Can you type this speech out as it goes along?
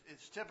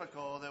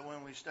typical that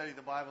when we study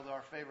the Bible,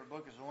 our favorite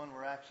book is the one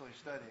we're actually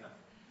studying.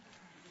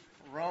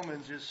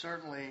 Romans is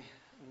certainly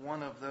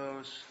one of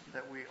those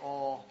that we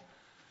all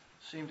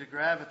seem to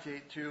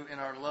gravitate to in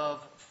our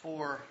love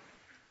for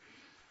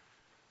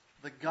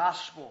the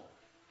gospel.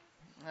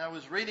 I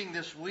was reading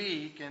this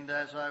week, and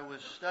as I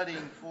was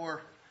studying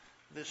for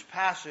this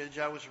passage,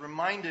 I was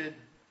reminded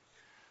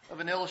of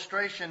an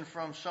illustration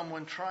from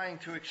someone trying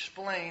to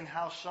explain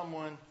how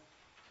someone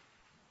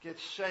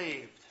gets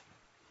saved.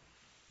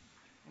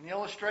 And the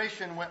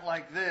illustration went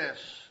like this.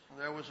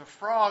 There was a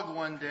frog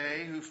one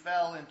day who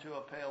fell into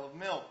a pail of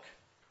milk.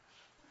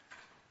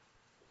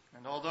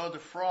 And although the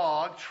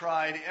frog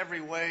tried every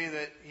way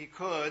that he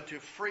could to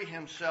free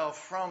himself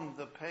from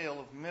the pail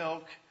of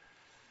milk,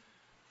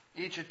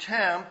 each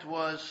attempt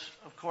was,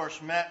 of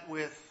course, met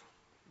with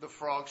the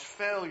frog's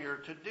failure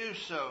to do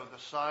so.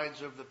 The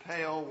sides of the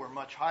pail were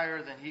much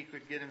higher than he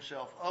could get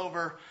himself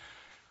over.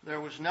 There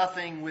was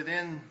nothing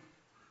within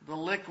the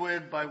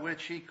liquid by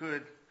which he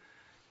could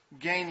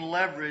gain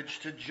leverage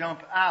to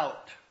jump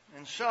out.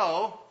 And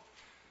so,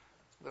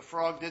 the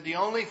frog did the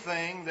only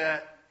thing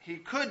that he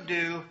could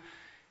do.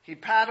 He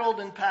paddled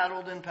and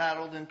paddled and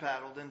paddled and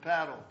paddled and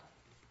paddled.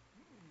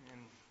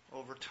 And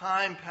over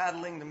time,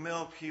 paddling the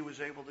milk, he was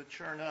able to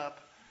churn up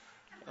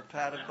a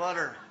pat of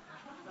butter.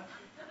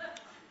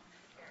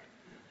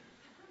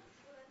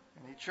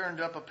 And he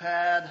churned up a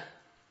pad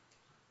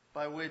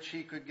by which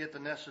he could get the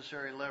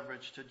necessary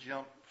leverage to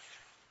jump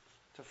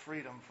to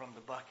freedom from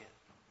the bucket.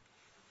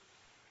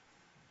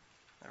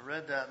 I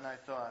read that and I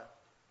thought,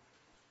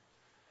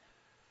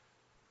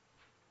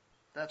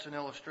 that's an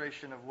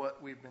illustration of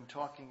what we've been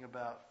talking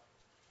about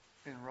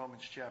in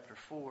Romans chapter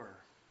 4.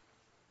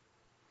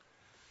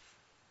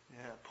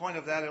 The point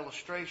of that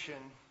illustration,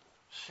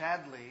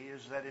 sadly,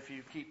 is that if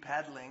you keep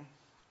paddling,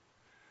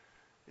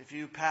 if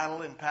you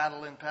paddle and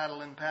paddle and paddle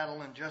and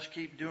paddle and just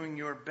keep doing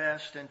your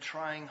best and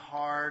trying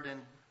hard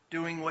and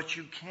doing what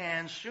you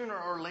can, sooner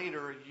or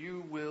later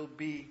you will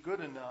be good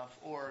enough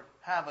or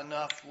have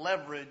enough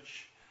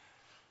leverage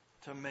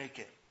to make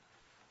it.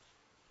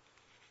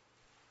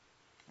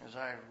 As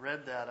I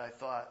read that, I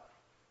thought,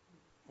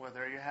 well,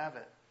 there you have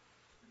it.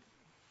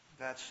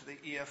 That's the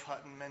E.F.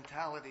 Hutton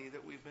mentality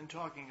that we've been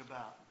talking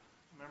about.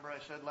 Remember I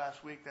said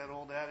last week that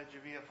old adage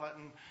of E.F.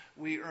 Hutton,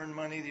 we earn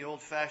money the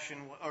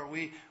old-fashioned, or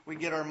we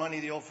get our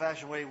money the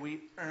old-fashioned way, we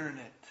earn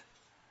it.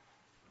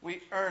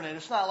 We earn it.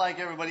 It's not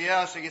like everybody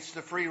else that gets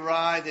the free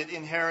ride, that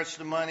inherits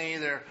the money,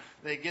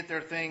 they get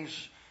their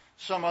things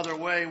some other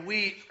way.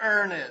 We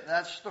earn it.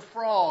 That's the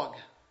frog.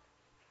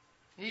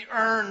 He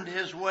earned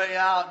his way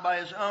out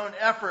by his own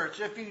efforts.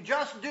 If you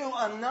just do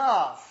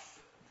enough,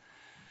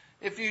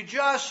 if you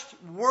just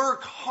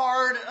work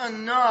hard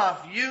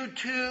enough, you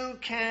too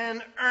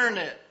can earn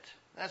it.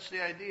 That's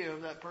the idea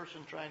of that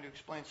person trying to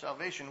explain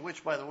salvation,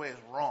 which, by the way, is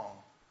wrong.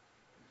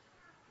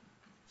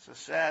 It's a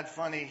sad,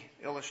 funny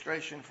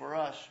illustration for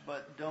us,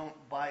 but don't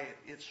buy it.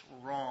 It's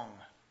wrong.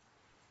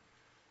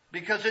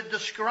 Because it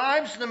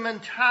describes the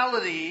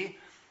mentality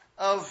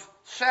of,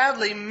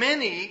 sadly,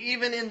 many,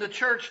 even in the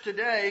church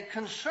today,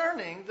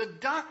 concerning the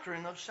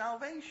doctrine of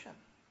salvation.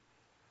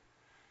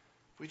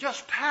 If we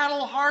just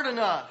paddle hard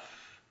enough,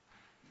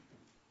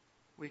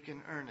 we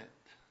can earn it.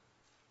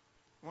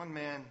 One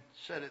man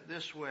said it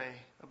this way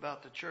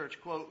about the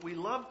church, quote, "We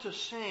love to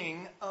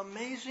sing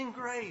Amazing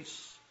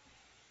Grace.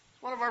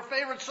 It's one of our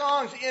favorite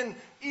songs in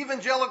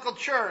evangelical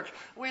church.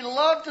 We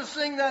love to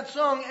sing that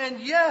song, and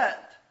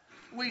yet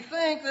we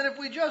think that if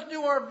we just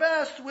do our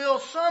best, we'll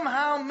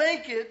somehow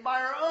make it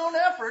by our own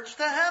efforts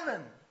to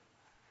heaven."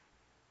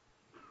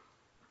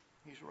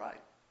 He's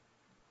right.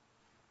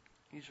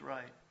 He's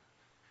right.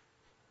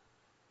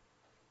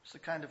 It's the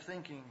kind of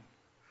thinking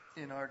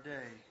in our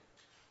day.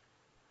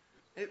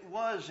 It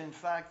was, in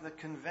fact, the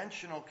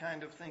conventional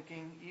kind of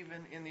thinking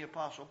even in the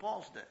Apostle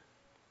Paul's day.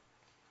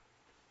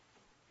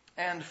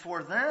 And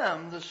for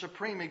them, the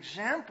supreme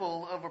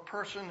example of a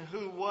person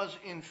who was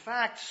in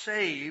fact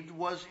saved,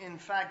 was in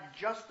fact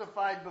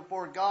justified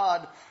before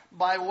God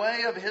by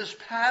way of his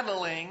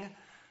paddling,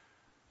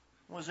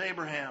 was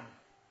Abraham.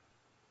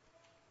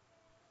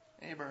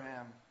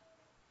 Abraham.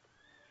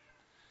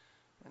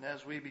 And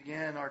as we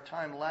began our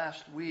time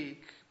last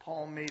week,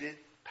 Paul made it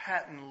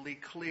patently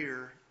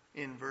clear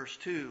in verse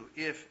 2.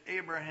 If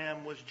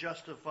Abraham was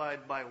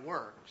justified by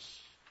works,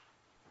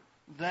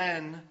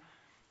 then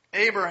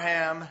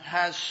Abraham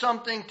has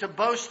something to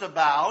boast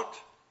about,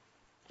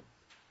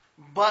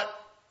 but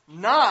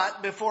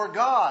not before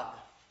God.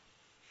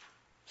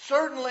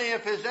 Certainly,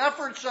 if his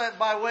efforts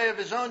by way of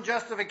his own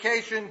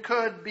justification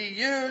could be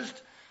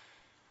used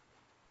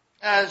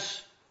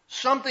as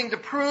something to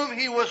prove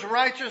he was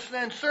righteous,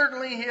 then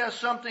certainly he has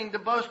something to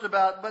boast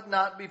about, but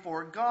not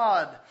before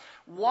God.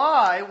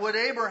 Why would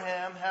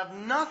Abraham have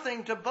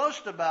nothing to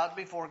boast about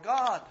before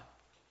God?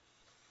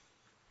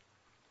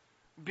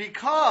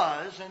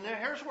 Because, and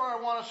here's where I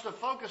want us to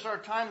focus our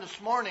time this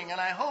morning, and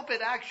I hope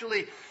it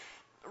actually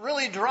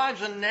really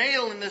drives a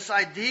nail in this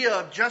idea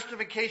of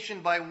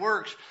justification by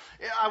works.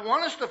 I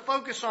want us to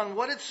focus on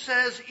what it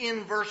says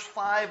in verse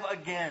 5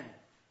 again.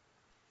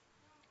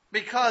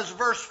 Because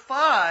verse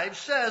 5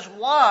 says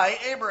why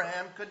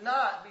Abraham could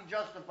not be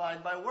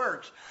justified by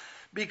works.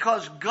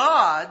 Because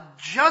God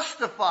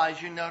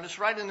justifies, you notice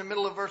right in the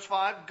middle of verse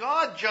 5,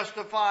 God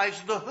justifies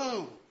the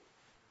who?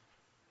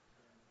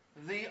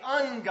 The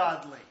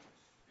ungodly.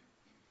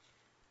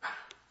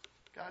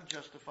 God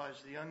justifies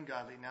the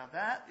ungodly. Now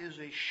that is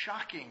a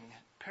shocking,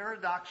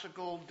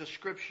 paradoxical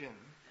description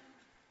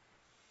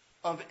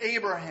of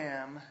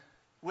Abraham,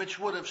 which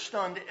would have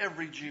stunned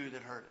every Jew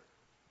that heard it.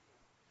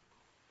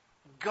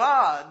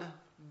 God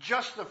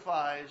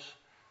justifies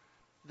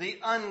the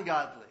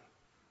ungodly.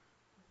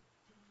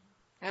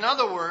 In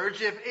other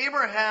words, if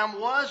Abraham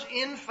was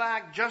in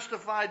fact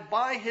justified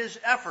by his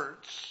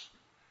efforts,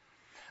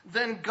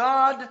 then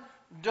God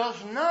does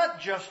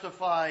not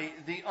justify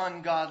the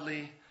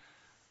ungodly,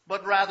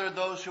 but rather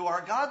those who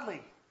are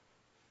godly.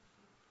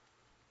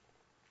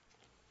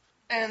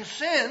 And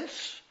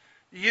since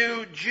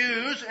you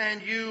Jews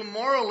and you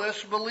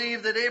moralists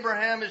believe that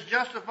Abraham is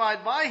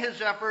justified by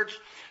his efforts,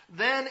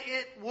 then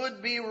it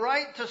would be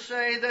right to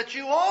say that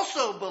you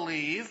also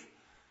believe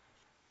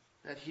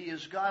that he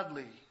is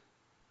godly,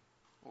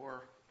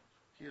 or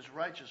he is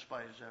righteous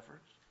by his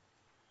efforts.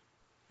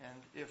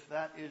 And if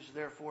that is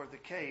therefore the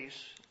case,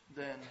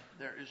 then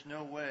there is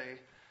no way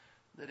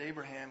that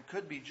Abraham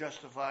could be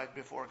justified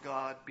before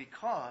God,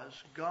 because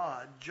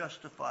God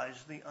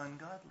justifies the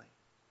ungodly.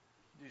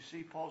 Do you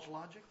see Paul's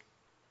logic?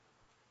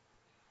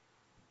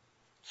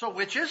 So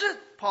which is it,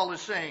 Paul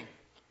is saying?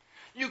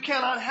 You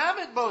cannot have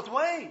it both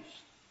ways.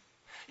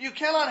 You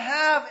cannot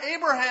have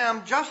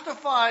Abraham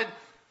justified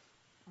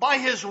by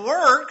his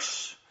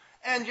works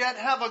and yet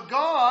have a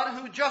God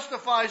who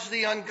justifies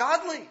the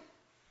ungodly.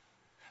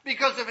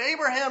 Because if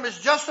Abraham is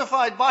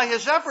justified by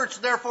his efforts,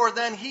 therefore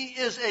then he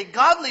is a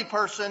godly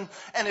person.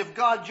 And if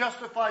God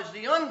justifies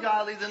the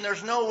ungodly, then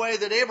there's no way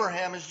that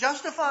Abraham is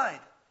justified.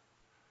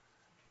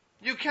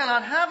 You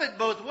cannot have it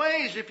both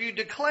ways. If you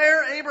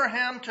declare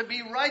Abraham to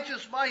be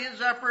righteous by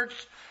his efforts,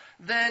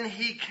 then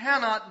he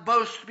cannot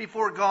boast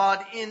before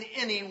God in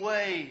any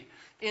way.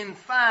 In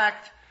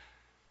fact,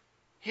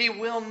 he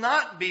will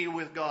not be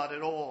with God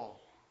at all,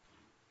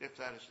 if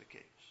that is the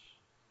case.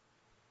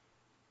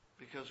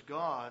 Because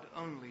God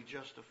only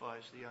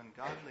justifies the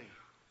ungodly.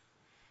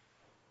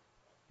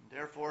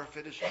 Therefore, if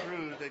it is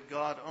true that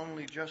God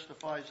only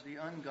justifies the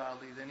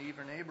ungodly, then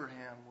even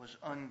Abraham was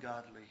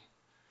ungodly.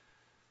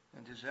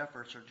 And his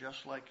efforts are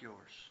just like yours.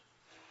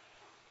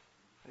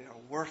 They are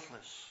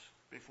worthless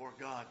before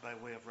God by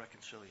way of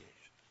reconciliation.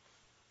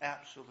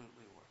 Absolutely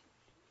worthless.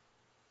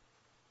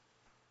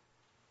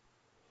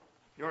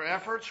 Your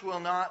efforts will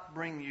not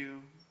bring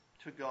you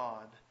to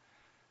God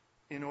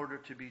in order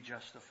to be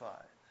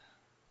justified.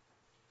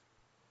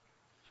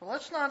 So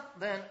let's not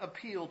then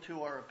appeal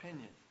to our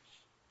opinions.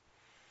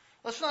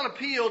 Let's not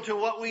appeal to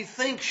what we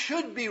think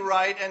should be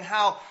right and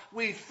how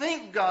we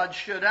think God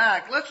should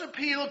act. Let's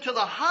appeal to the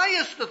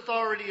highest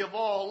authority of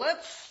all.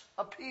 Let's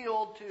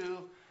appeal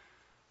to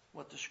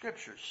what the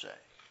Scriptures say.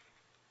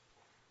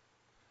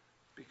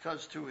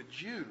 Because to a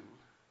Jew,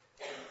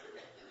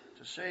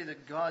 to say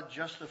that God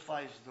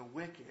justifies the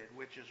wicked,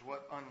 which is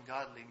what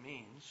ungodly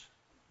means,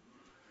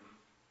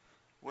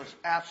 was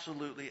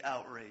absolutely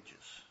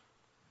outrageous.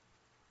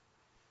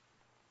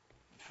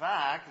 In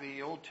fact,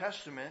 the Old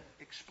Testament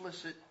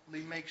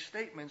explicitly makes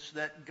statements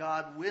that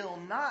God will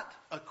not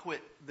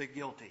acquit the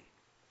guilty.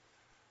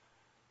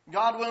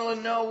 God will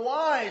in no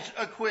wise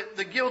acquit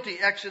the guilty.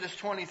 Exodus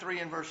 23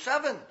 and verse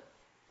 7.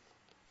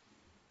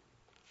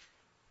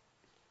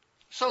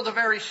 So the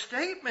very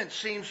statement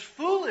seems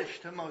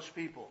foolish to most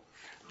people.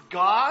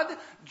 God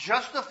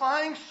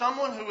justifying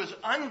someone who is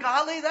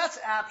ungodly? That's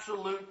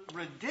absolute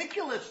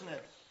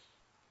ridiculousness.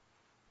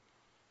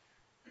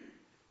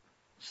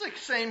 It's the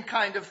same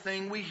kind of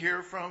thing we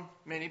hear from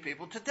many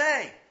people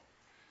today.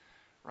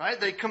 Right?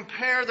 They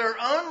compare their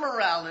own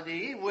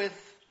morality with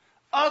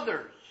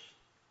others.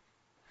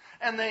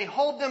 And they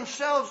hold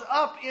themselves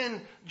up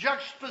in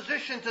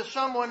juxtaposition to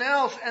someone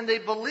else, and they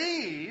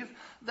believe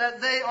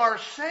that they are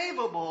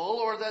savable,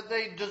 or that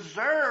they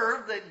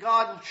deserve that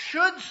God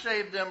should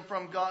save them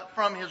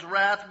from His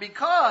wrath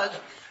because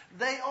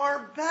they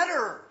are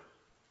better.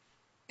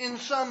 In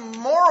some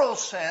moral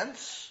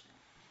sense,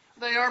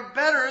 they are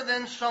better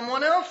than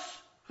someone else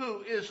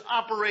who is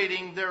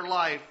operating their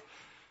life.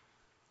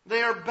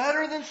 They are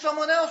better than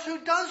someone else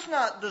who does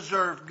not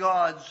deserve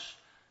God's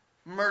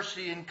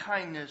mercy and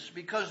kindness,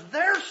 because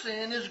their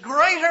sin is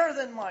greater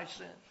than my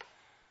sin.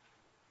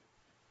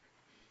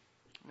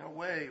 No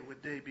way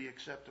would they be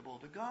acceptable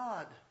to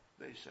God,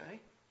 they say.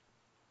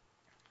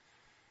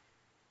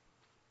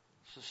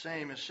 It's the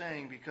same as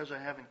saying, because I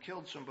haven't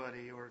killed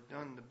somebody or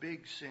done the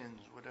big sins,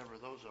 whatever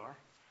those are,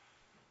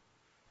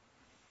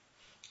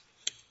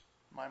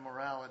 my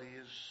morality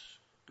is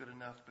good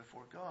enough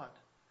before God.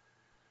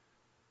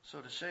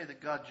 So to say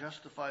that God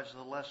justifies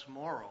the less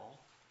moral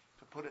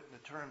to put it in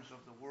the terms of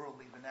the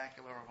worldly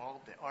vernacular of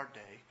our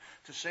day,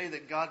 to say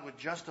that God would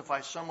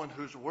justify someone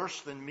who's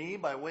worse than me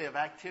by way of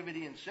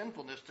activity and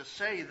sinfulness, to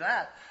say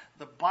that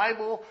the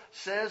Bible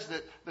says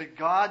that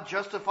God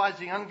justifies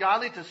the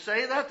ungodly, to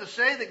say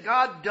that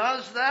God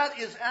does that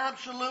is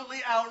absolutely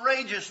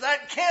outrageous.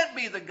 That can't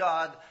be the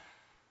God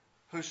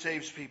who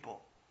saves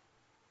people.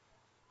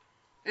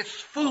 It's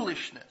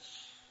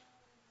foolishness.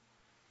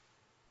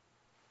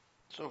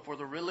 So for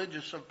the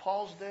religious of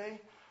Paul's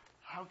day,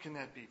 how can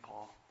that be,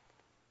 Paul?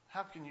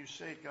 How can you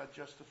say God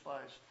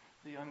justifies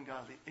the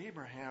ungodly?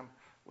 Abraham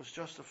was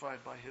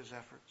justified by his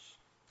efforts.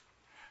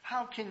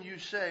 How can you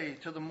say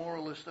to the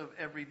moralist of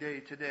every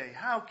day today,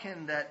 how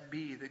can that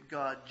be that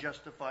God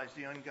justifies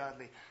the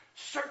ungodly?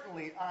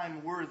 Certainly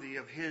I'm worthy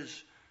of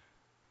his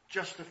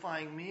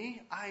justifying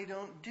me. I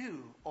don't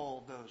do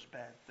all those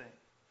bad things.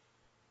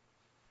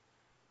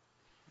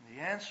 And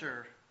the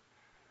answer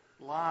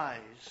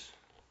lies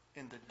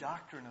in the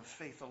doctrine of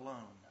faith alone.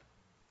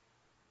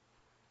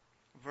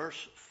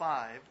 Verse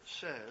 5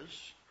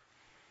 says,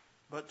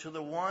 "But to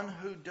the one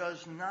who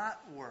does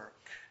not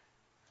work,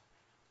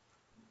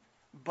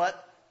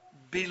 but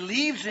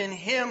believes in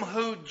him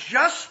who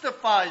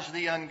justifies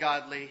the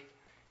ungodly,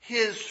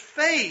 his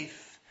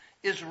faith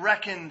is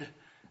reckoned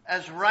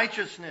as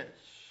righteousness."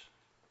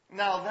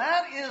 Now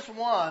that is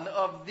one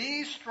of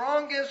the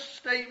strongest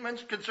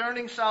statements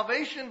concerning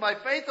salvation by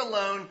faith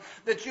alone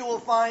that you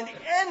will find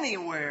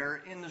anywhere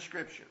in the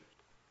Scripture.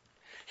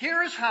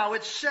 Here is how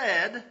it's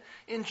said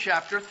in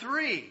chapter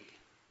 3.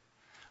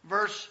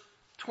 Verse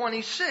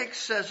 26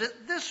 says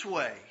it this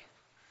way: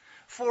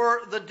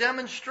 "For the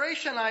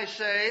demonstration, I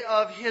say,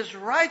 of his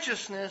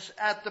righteousness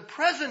at the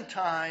present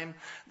time,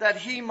 that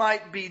he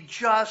might be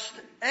just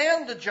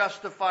and the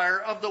justifier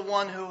of the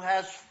one who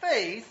has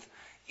faith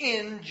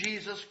in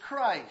Jesus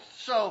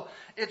Christ." So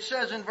it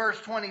says in verse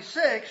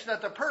 26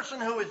 that the person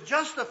who is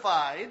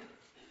justified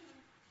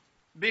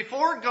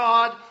before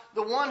God,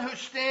 the one who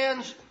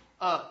stands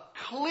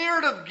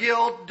cleared of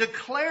guilt,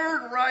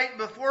 declared right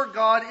before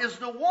God, is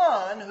the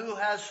one who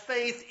has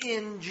faith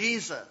in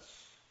Jesus.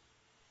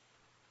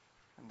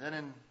 And then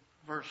in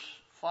verse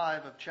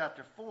 5 of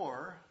chapter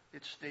 4,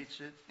 it states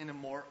it in a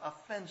more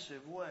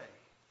offensive way.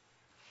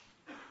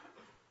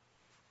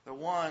 The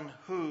one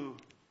who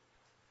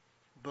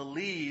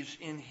believes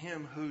in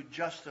him who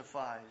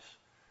justifies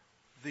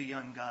the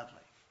ungodly.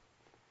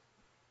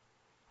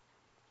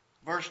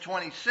 Verse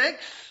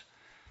 26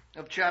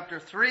 of chapter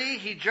 3,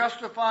 he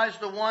justifies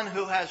the one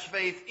who has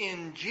faith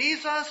in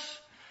Jesus.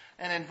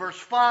 And in verse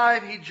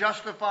 5, he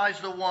justifies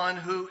the one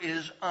who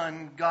is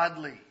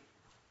ungodly.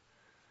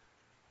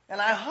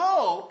 And I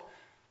hope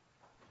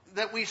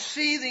that we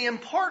see the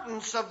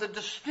importance of the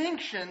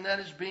distinction that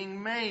is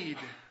being made.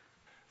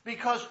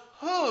 Because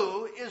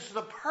who is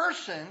the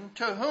person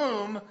to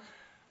whom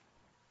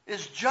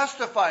is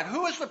justified?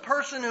 Who is the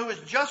person who is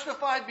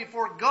justified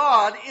before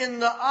God in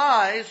the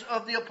eyes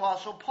of the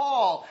Apostle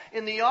Paul?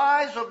 In the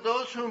eyes of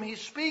those whom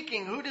he's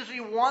speaking, who does he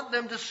want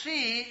them to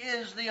see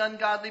is the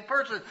ungodly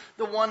person,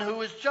 the one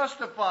who is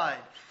justified?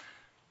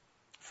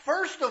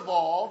 First of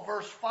all,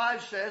 verse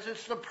 5 says,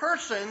 it's the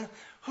person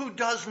who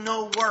does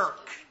no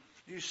work.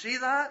 Do you see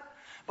that?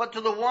 But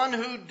to the one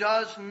who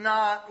does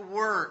not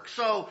work.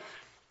 So,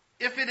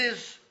 if it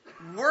is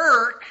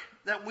work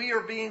that we are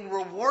being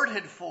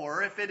rewarded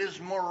for, if it is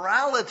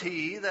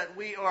morality that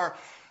we are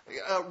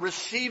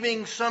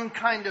receiving some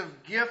kind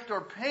of gift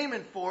or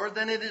payment for,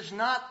 then it is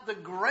not the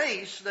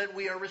grace that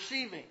we are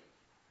receiving.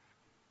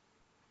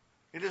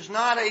 It is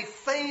not a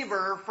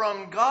favor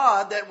from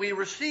God that we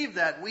receive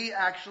that. We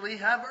actually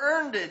have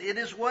earned it. It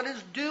is what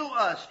is due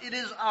us. It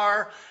is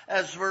our,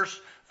 as verse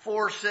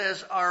 4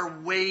 says, our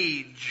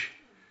wage.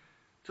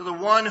 To the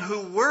one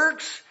who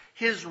works,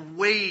 his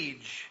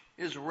wage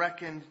is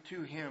reckoned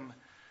to him.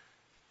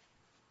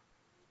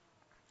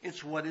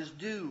 It's what is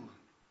due.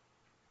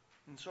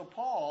 And so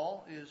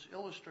Paul is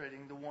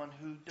illustrating the one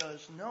who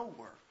does no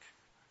work.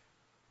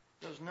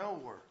 Does no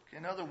work.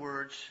 In other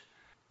words,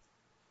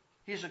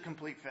 he's a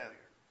complete failure.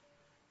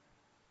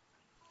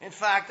 In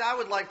fact, I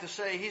would like to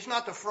say he's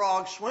not the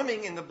frog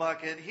swimming in the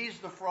bucket. He's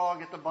the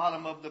frog at the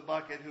bottom of the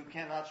bucket who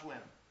cannot swim.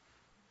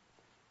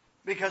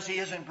 Because he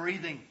isn't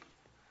breathing.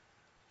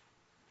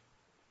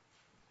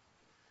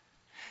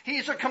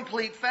 He's a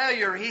complete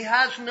failure. He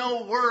has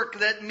no work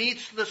that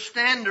meets the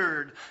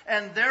standard,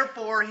 and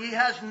therefore he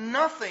has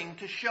nothing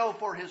to show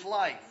for his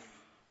life.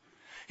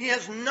 He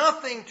has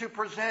nothing to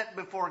present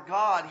before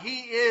God. He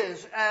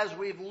is, as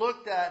we've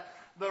looked at,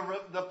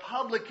 the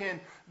publican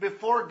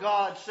before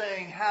God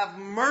saying, "Have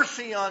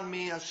mercy on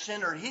me, a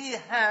sinner." He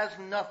has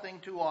nothing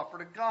to offer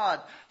to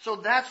God. So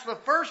that's the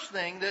first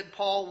thing that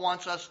Paul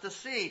wants us to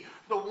see.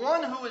 The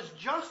one who is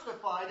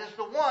justified is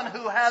the one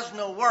who has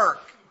no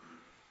work.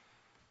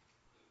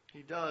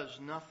 He does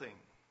nothing.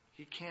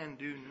 He can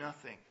do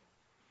nothing.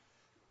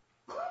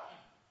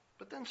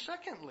 But then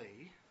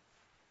secondly,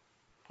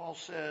 Paul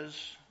says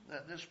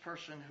that this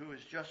person who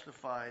is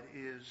justified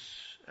is,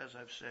 as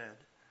I've said,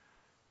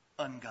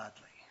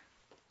 ungodly.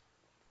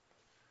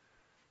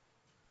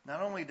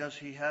 Not only does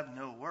he have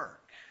no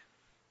work,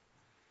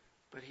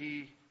 But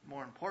he,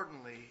 more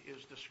importantly,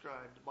 is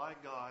described by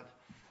God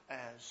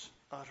as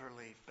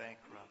utterly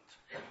bankrupt,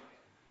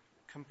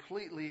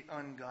 completely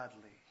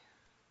ungodly.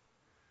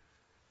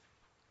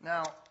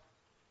 Now,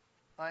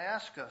 I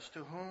ask us,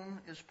 to whom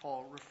is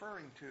Paul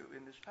referring to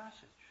in this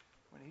passage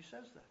when he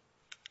says that?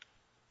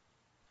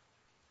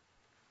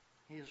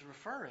 He is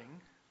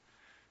referring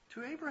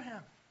to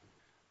Abraham.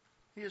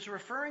 He is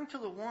referring to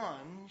the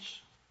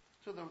ones,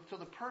 to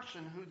the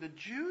person who the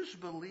Jews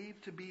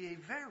believed to be a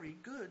very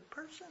good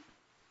person.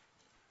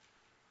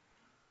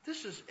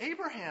 This is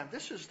Abraham.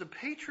 This is the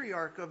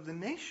patriarch of the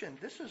nation.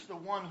 This is the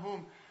one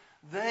whom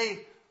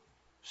they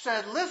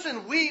said,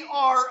 listen, we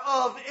are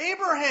of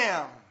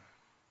Abraham.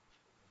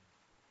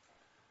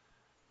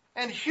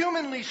 And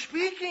humanly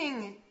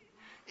speaking,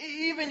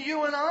 even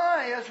you and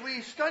I, as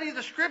we study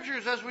the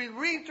Scriptures, as we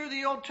read through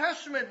the Old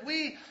Testament,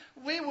 we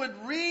would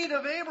read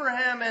of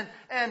Abraham,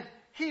 and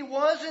he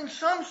was, in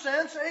some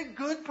sense, a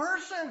good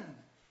person,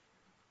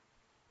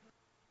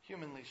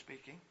 humanly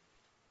speaking.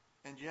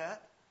 And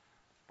yet,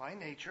 by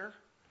nature,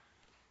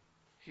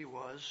 he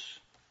was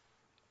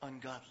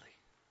ungodly.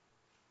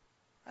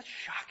 That's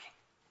shocking.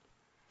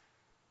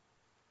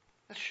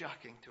 That's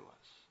shocking to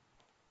us.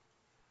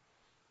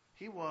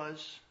 He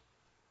was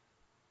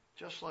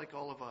just like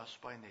all of us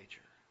by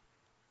nature.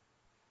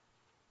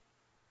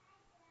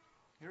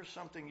 Here's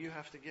something you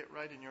have to get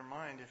right in your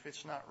mind if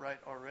it's not right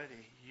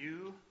already.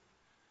 You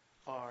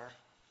are,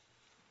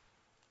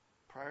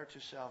 prior to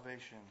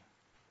salvation,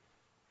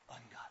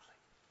 ungodly.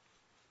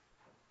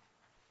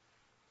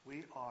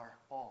 We are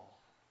all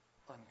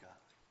ungodly.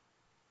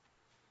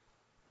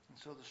 And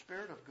so the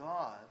Spirit of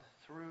God,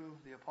 through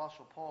the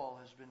Apostle Paul,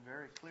 has been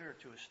very clear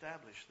to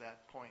establish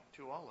that point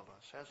to all of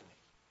us, hasn't he?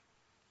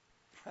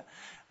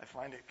 I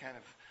find it kind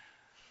of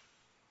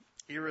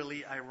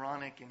eerily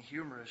ironic and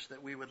humorous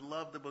that we would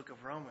love the book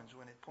of Romans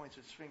when it points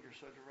its finger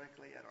so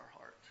directly at our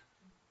heart.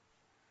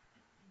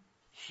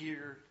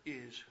 Here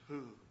is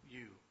who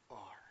you are.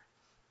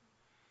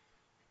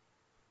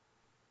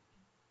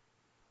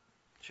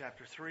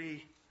 Chapter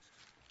 3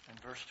 and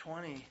verse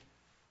 20.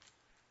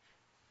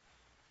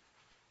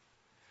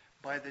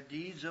 By the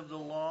deeds of the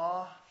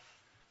law,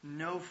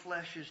 no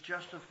flesh is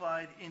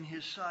justified in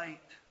his sight.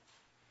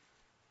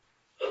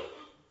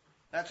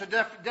 That's a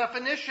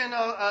definition,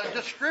 a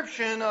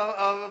description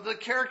of the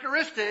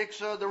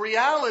characteristics, of the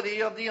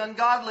reality of the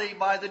ungodly.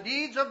 By the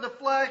deeds of the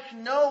flesh,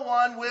 no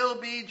one will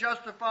be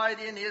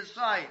justified in his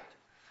sight.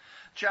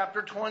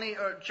 Chapter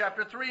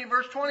 3,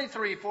 verse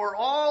 23. For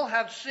all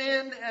have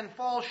sinned and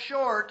fall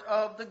short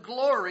of the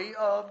glory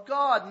of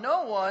God.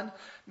 No one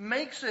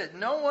makes it.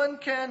 No one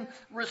can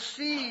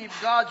receive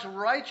God's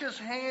righteous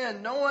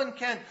hand. No one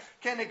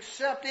can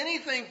accept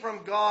anything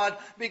from God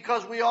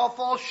because we all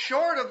fall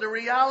short of the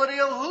reality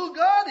of who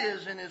God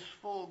is in His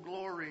full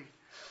glory.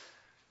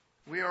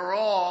 We are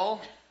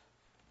all,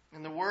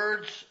 in the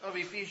words of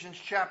Ephesians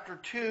chapter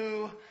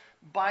 2,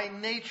 by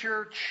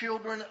nature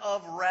children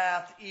of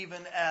wrath,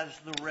 even as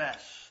the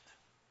rest.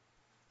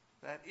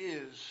 That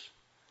is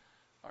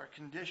our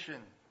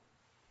condition.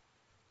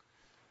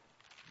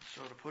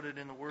 So to put it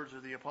in the words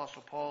of the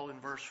Apostle Paul in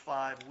verse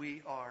 5,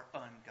 we are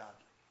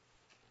ungodly.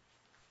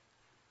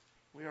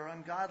 We are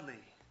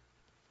ungodly.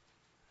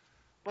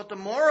 But the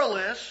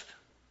moralist,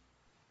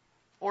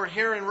 or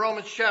here in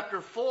Romans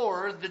chapter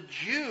 4, the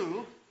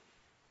Jew,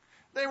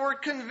 they were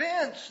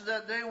convinced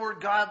that they were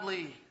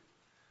godly.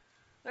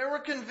 They were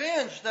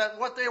convinced that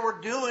what they were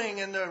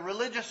doing and the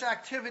religious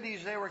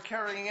activities they were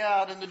carrying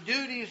out and the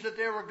duties that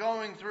they were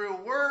going through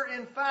were,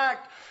 in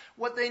fact,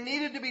 what they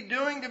needed to be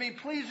doing to be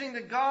pleasing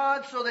to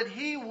God so that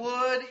He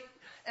would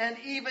and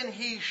even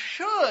He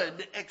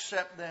should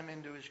accept them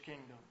into His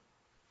kingdom.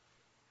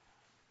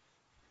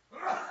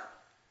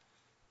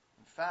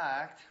 In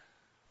fact,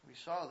 we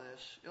saw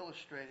this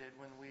illustrated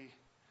when we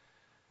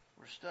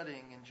were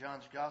studying in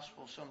John's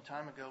Gospel some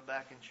time ago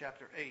back in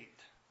chapter 8.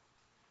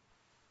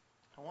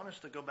 I want us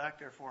to go back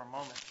there for a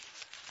moment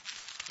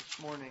this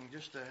morning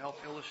just to help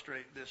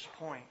illustrate this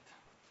point.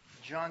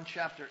 John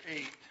chapter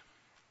 8.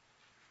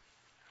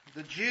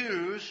 The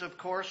Jews, of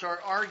course,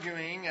 are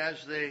arguing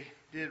as they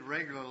did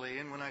regularly.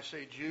 And when I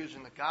say Jews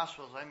in the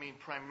Gospels, I mean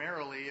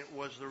primarily it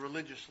was the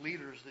religious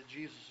leaders that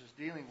Jesus is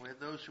dealing with,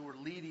 those who were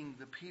leading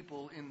the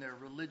people in their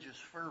religious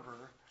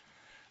fervor.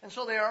 And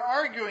so they are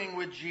arguing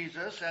with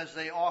Jesus, as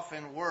they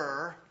often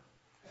were.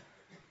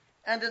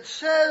 And it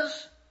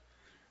says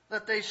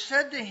that they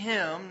said to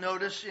him,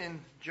 notice in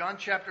John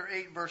chapter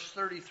 8, verse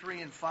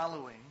 33 and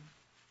following,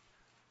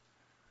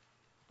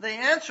 they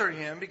answer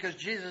him, because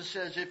Jesus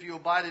says, if you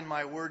abide in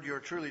my word, you are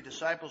truly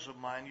disciples of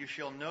mine. You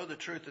shall know the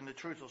truth, and the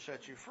truth will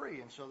set you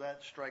free. And so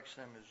that strikes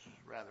them as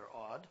rather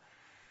odd.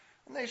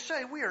 And they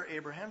say, we are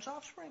Abraham's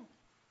offspring.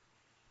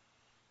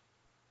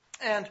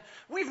 And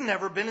we've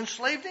never been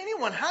enslaved to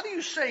anyone. How do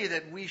you say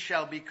that we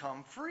shall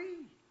become free?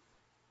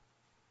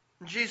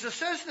 Jesus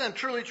says to them,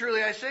 truly,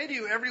 truly, I say to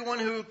you, everyone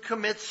who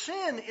commits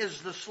sin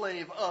is the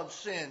slave of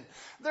sin.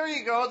 There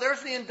you go.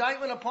 There's the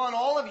indictment upon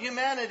all of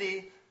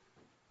humanity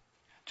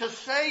To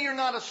say you're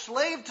not a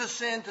slave to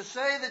sin, to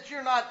say that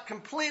you're not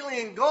completely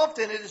engulfed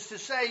in it, is to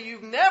say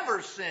you've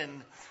never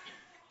sinned.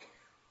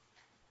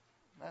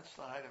 That's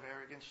the height of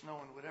arrogance. No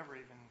one would ever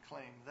even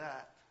claim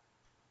that.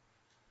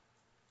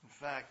 In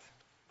fact,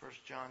 1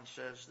 John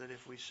says that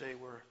if we say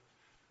we're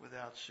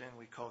without sin,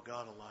 we call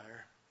God a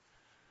liar.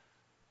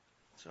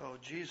 So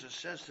Jesus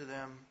says to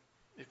them,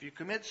 if you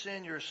commit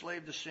sin, you're a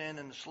slave to sin,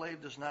 and the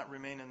slave does not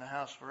remain in the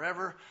house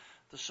forever.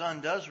 The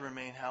Son does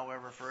remain,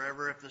 however,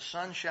 forever. If the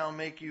Son shall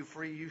make you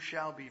free, you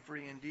shall be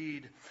free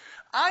indeed.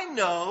 I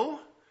know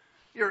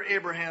you're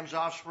Abraham's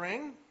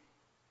offspring.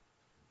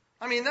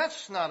 I mean,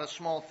 that's not a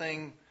small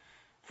thing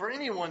for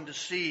anyone to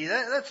see.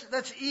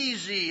 That's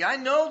easy. I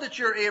know that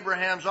you're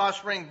Abraham's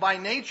offspring by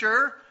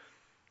nature,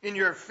 in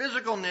your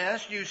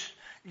physicalness.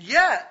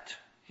 Yet,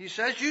 he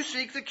says, you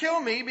seek to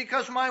kill me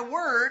because my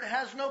word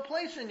has no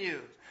place in you.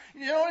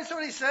 You notice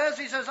what he says?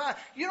 He says,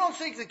 you don't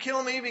seek to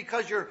kill me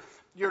because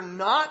you're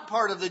not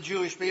part of the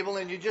Jewish people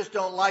and you just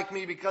don't like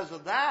me because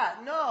of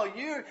that. No,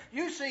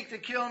 you seek to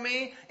kill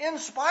me in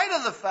spite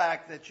of the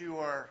fact that you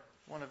are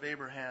one of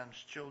Abraham's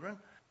children.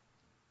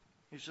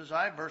 He says,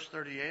 verse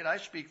 38, I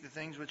speak the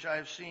things which I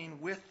have seen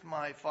with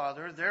my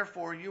Father.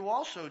 Therefore, you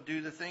also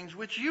do the things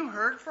which you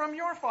heard from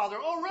your father.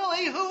 Oh,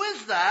 really? Who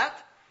is that?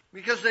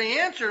 Because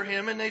they answer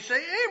him and they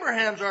say,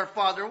 Abraham's our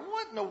father.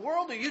 What in the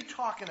world are you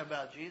talking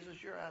about,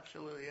 Jesus? You're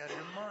absolutely out of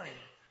your mind.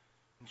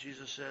 And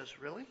Jesus says,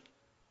 really?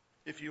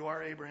 If you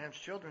are Abraham's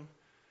children,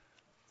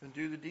 then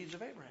do the deeds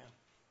of Abraham.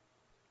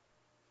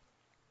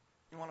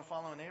 You want to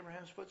follow in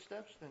Abraham's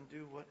footsteps? Then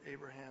do what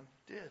Abraham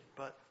did.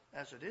 But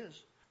as it is,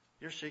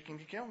 you're seeking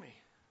to kill me.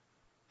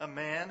 A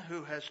man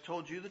who has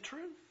told you the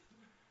truth,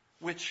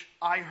 which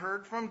I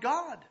heard from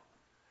God.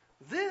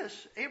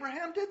 This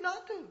Abraham did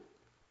not do.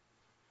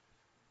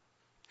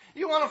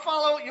 You want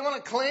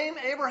to claim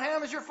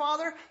Abraham as your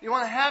father? You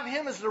want to have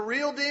him as the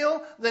real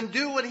deal? Then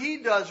do what he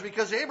does,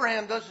 because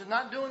Abraham is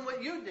not doing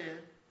what you did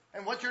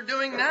and what you're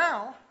doing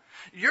now.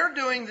 You're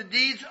doing the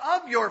deeds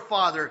of your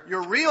father,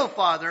 your real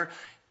father.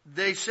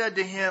 They said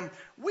to him,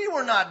 we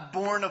were not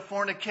born of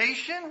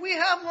fornication. We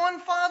have one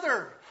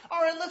father.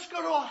 All right, let's go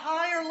to a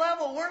higher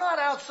level. We're not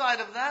outside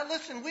of that.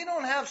 Listen, we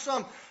don't have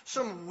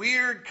some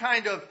weird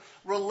kind of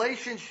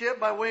relationship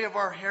by way of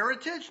our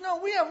heritage.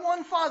 No, we have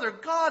one father.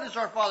 God is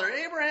our father.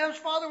 Abraham's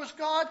father was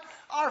God.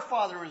 Our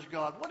father is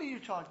God. What are you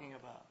talking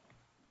about?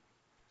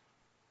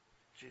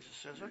 Jesus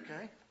says,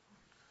 okay,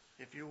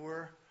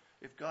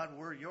 if God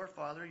were your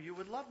father, you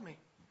would love me.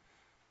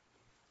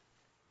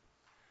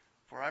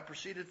 For I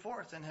proceeded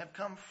forth and have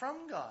come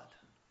from God.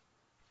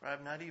 For I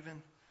have not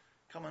even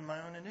come on my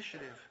own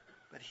initiative,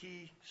 but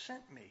he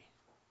sent me.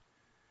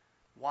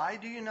 Why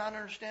do you not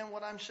understand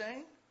what I'm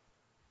saying?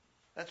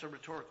 That's a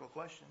rhetorical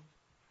question.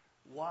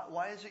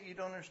 Why is it you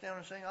don't understand what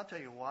I'm saying? I'll tell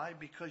you why.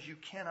 Because you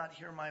cannot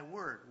hear my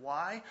word.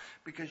 Why?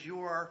 Because you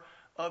are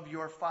of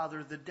your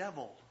father, the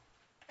devil.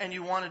 And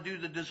you want to do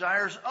the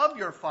desires of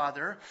your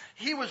father.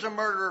 He was a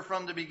murderer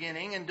from the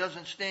beginning and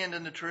doesn't stand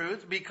in the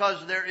truth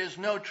because there is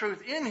no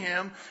truth in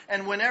him.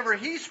 And whenever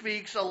he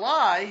speaks a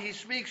lie, he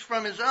speaks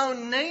from his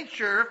own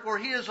nature, for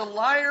he is a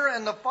liar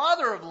and the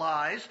father of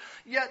lies.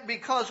 Yet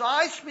because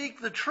I speak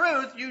the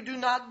truth, you do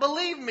not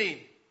believe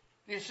me.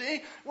 You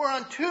see, we're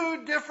on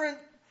two different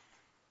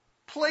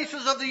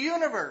places of the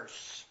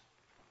universe.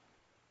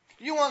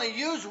 You want to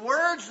use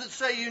words that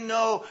say you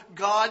know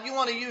God. You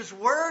want to use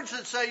words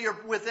that say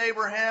you're with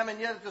Abraham,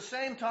 and yet at the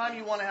same time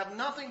you want to have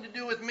nothing to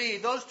do with me.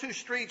 Those two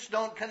streets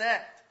don't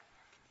connect.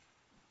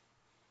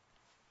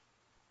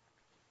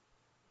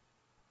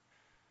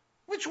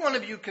 Which one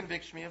of you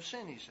convicts me of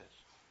sin, he says.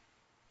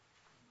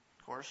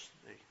 Of course,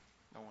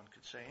 no one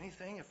could say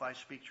anything. If I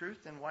speak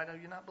truth, then why do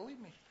you not believe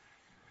me?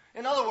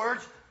 In other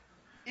words,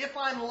 if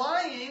I'm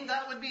lying,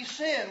 that would be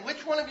sin.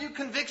 Which one of you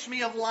convicts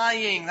me of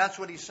lying? That's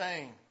what he's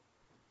saying.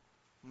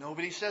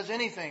 Nobody says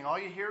anything. All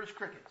you hear is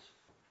crickets.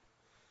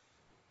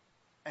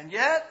 And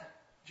yet,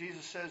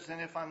 Jesus says, then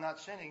if I'm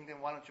not sinning, then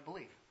why don't you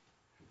believe?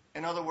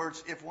 In other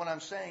words, if what I'm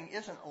saying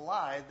isn't a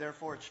lie,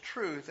 therefore it's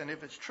truth. And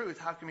if it's truth,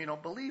 how come you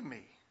don't believe me?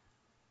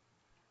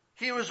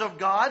 He was of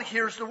God.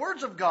 Here's the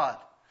words of God.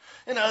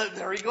 And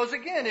there he goes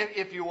again.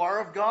 If you are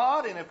of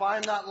God, and if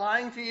I'm not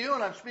lying to you,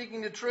 and I'm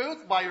speaking the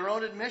truth by your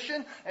own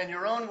admission and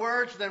your own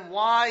words, then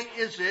why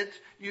is it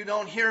you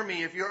don't hear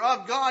me? If you're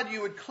of God,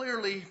 you would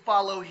clearly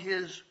follow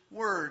his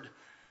word.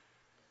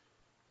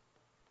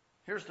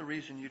 Here's the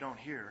reason you don't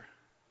hear.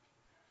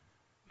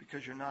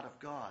 Because you're not of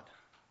God.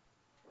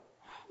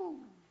 Whew.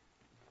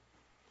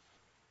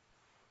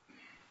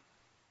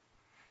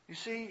 You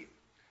see,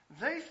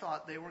 they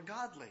thought they were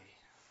godly.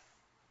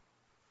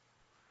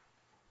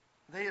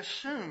 They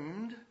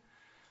assumed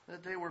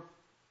that they were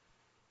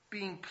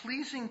being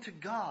pleasing to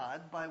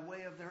God by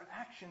way of their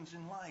actions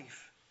in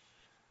life.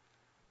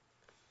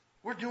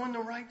 We're doing the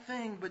right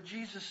thing, but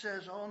Jesus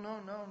says, oh, no,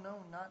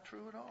 not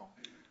true at all.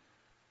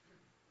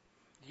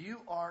 You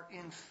are,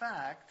 in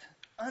fact,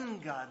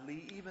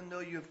 ungodly, even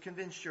though you have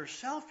convinced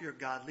yourself you're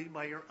godly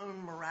by your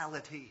own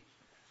morality.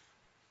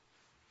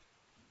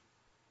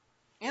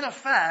 In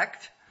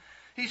effect,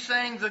 He's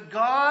saying the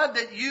God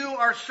that you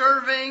are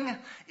serving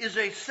is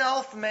a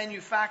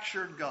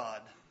self-manufactured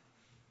God.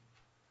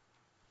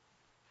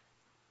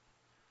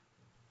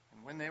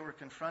 And when they were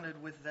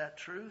confronted with that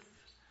truth,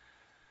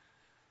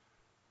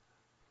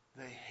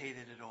 they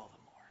hated it all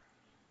the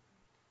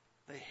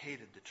more. They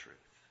hated the truth.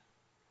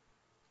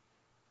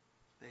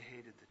 They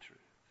hated the truth.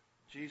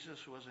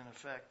 Jesus was in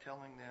effect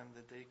telling them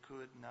that they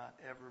could not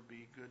ever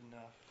be good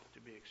enough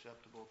to be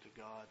acceptable to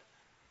God,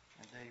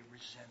 and they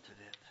resented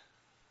it.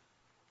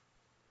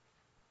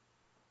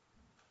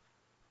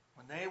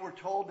 When they were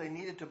told they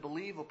needed to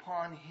believe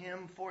upon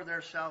Him for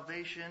their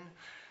salvation,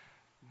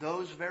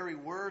 those very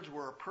words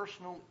were a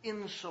personal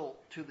insult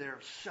to their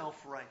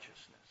self-righteousness.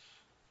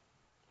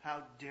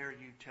 How dare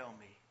you tell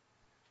me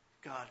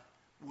God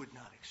would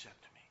not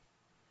accept me?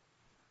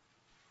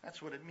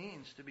 That's what it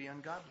means to be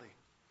ungodly.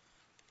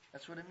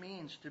 That's what it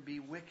means to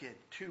be wicked,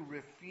 to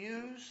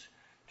refuse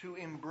to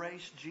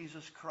embrace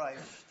Jesus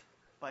Christ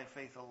by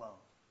faith alone.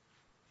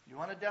 You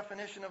want a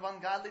definition of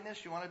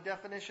ungodliness? You want a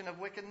definition of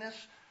wickedness?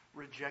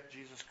 Reject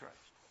Jesus Christ.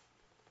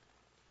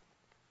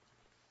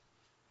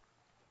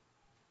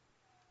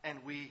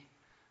 And we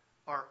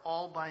are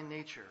all by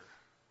nature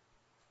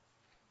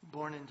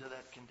born into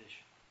that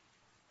condition.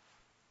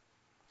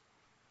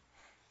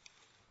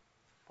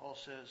 Paul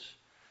says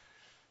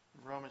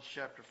in Romans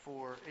chapter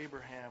 4,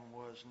 Abraham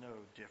was no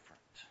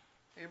different.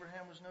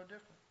 Abraham was no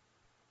different.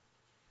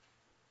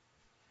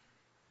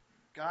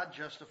 God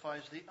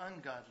justifies the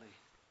ungodly.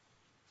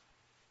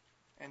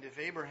 And if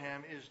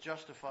Abraham is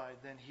justified,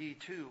 then he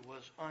too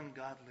was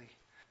ungodly.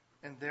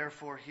 And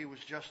therefore he was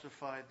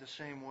justified the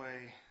same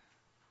way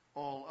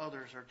all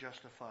others are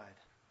justified.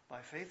 By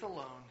faith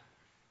alone,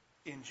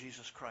 in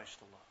Jesus Christ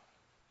alone.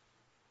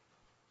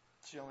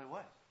 It's the only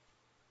way.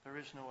 There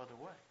is no other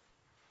way.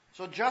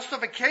 So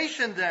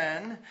justification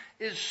then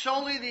is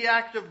solely the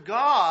act of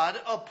God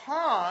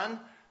upon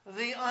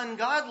the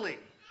ungodly.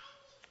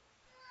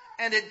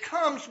 And it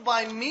comes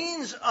by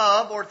means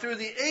of, or through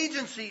the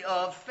agency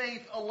of,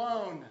 faith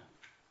alone.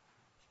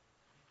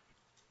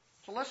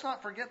 So let's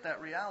not forget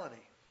that reality.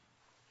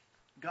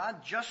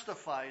 God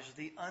justifies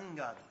the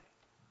ungodly.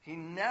 He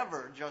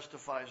never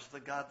justifies the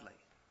godly.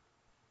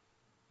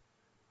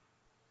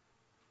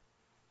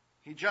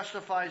 He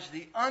justifies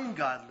the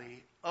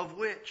ungodly, of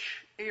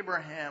which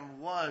Abraham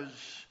was,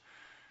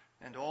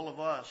 and all of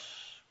us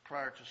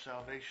prior to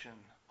salvation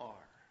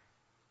are.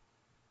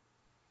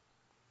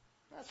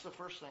 That's the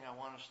first thing I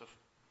want us to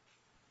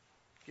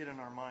get in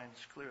our minds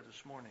clear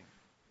this morning.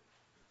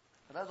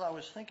 But as I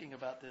was thinking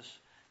about this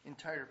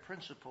entire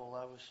principle,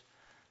 I was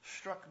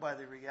struck by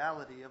the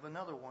reality of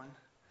another one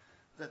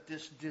that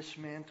this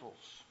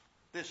dismantles.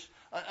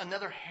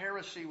 Another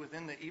heresy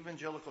within the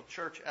evangelical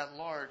church at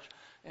large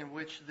in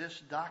which this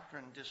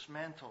doctrine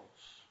dismantles.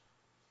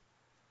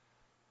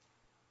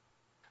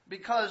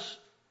 Because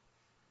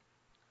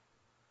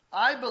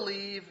I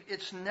believe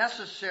it's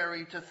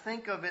necessary to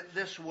think of it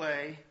this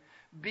way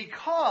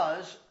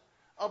because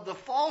of the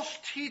false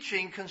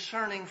teaching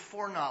concerning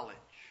foreknowledge.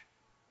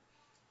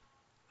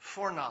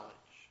 Foreknowledge.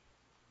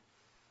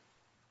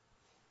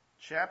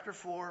 Chapter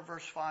 4,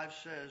 verse 5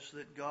 says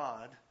that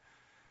God,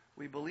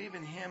 we believe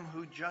in Him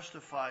who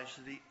justifies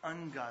the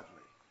ungodly.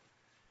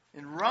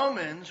 In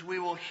Romans, we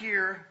will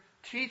hear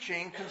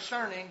teaching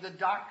concerning the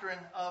doctrine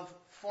of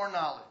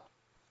foreknowledge.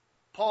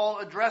 Paul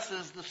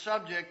addresses the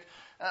subject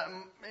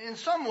in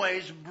some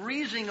ways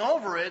breezing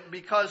over it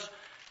because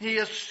he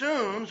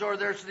assumes, or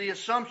there's the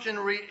assumption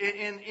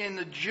in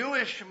the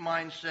Jewish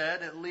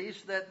mindset at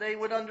least, that they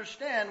would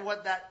understand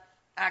what that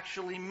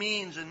actually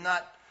means and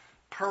not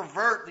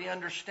pervert the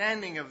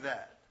understanding of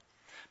that.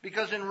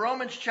 Because in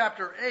Romans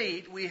chapter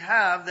 8, we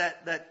have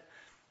that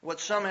what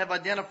some have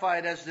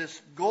identified as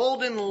this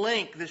golden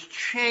link, this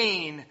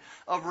chain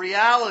of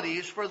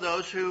realities for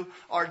those who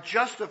are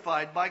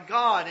justified by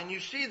God. And you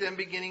see them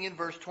beginning in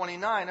verse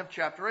 29 of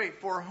chapter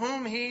 8. For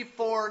whom He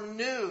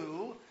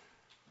foreknew,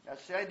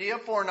 that's the idea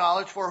of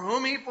foreknowledge, for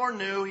whom He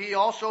foreknew, He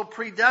also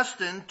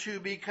predestined to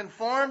be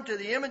conformed to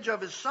the image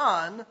of His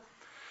Son,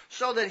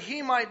 so that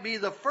He might be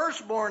the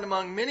firstborn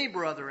among many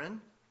brethren.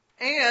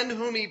 And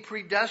whom He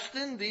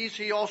predestined, these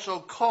He also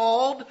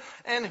called.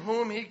 And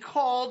whom He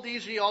called,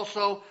 these He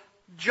also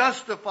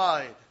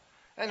justified.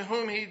 And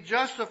whom He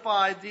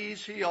justified,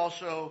 these He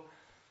also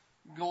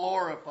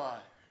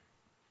glorified.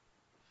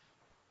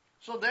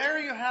 So there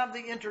you have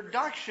the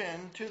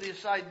introduction to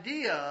this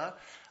idea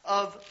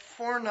of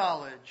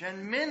foreknowledge.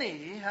 And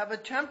many have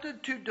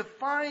attempted to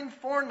define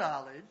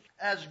foreknowledge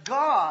as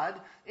God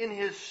in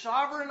His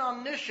sovereign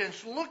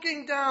omniscience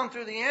looking down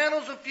through the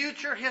annals of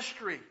future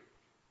history.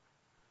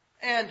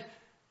 And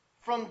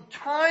from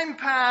time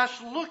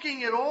past,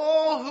 looking at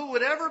all who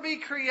would ever be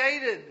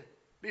created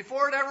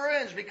before it ever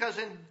ends. Because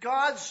in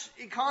God's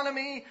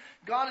economy,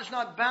 God is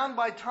not bound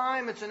by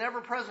time. It's an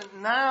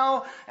ever-present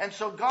now. And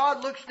so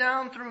God looks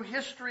down through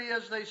history,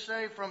 as they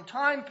say, from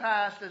time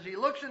past as He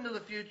looks into the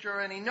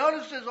future. And He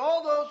notices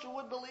all those who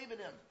would believe in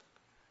Him.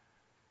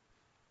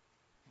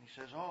 And He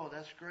says, oh,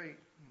 that's great.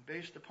 And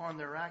based upon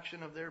their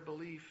action of their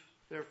belief,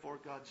 therefore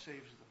God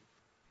saves them.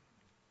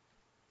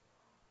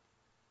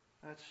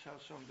 That's how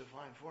some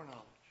define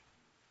foreknowledge.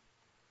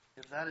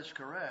 If that is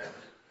correct,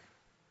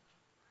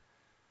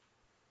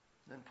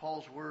 then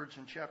Paul's words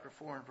in chapter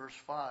 4 and verse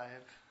 5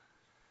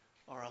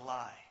 are a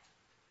lie.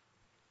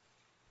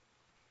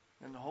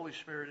 And the Holy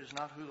Spirit is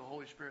not who the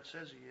Holy Spirit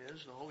says He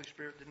is. The Holy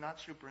Spirit did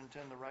not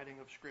superintend the writing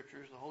of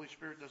Scriptures. The Holy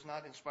Spirit does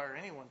not inspire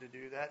anyone to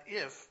do that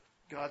if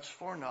God's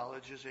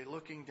foreknowledge is a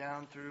looking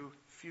down through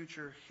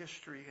future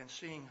history and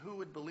seeing who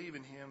would believe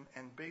in Him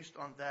and based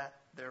on that,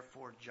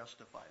 therefore,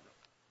 justify them.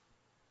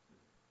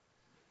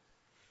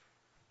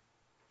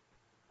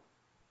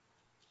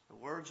 The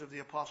words of the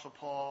Apostle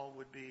Paul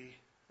would be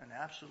an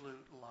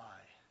absolute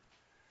lie.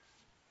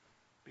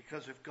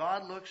 Because if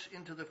God looks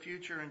into the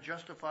future and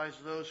justifies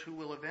those who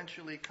will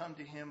eventually come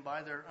to Him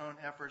by their own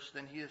efforts,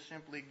 then He is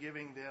simply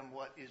giving them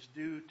what is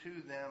due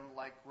to them,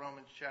 like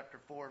Romans chapter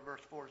 4,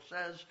 verse 4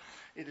 says.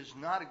 It is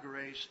not a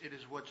grace, it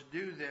is what's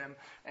due them,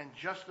 and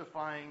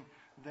justifying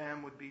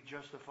them would be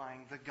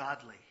justifying the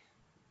godly.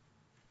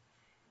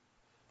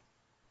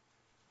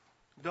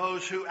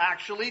 Those who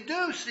actually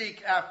do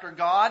seek after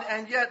God,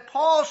 and yet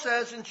Paul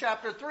says in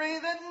chapter 3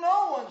 that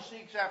no one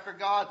seeks after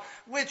God,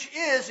 which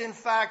is in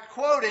fact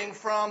quoting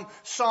from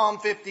Psalm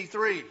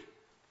 53.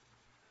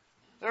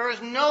 There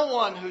is no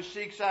one who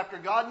seeks after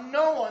God,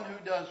 no one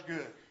who does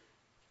good.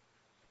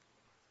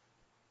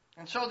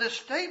 And so this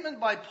statement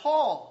by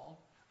Paul,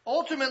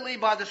 ultimately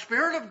by the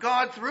Spirit of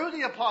God through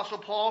the Apostle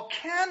Paul,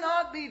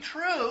 cannot be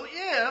true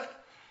if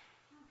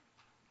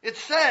it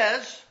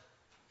says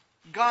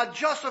God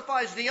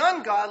justifies the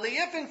ungodly,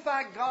 if in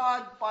fact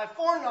God, by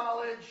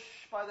foreknowledge,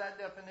 by that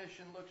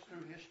definition, looks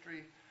through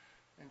history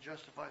and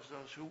justifies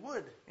those who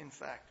would, in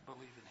fact,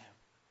 believe in Him.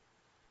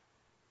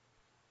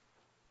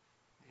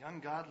 The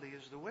ungodly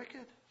is the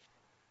wicked.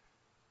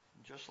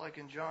 Just like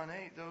in John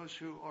 8, those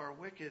who are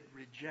wicked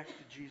reject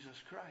Jesus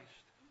Christ.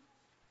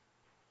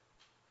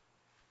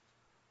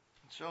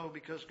 So,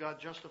 because God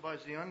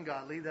justifies the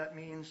ungodly, that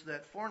means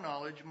that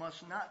foreknowledge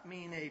must not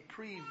mean a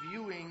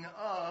previewing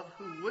of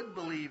who would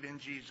believe in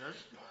Jesus.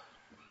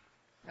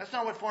 That's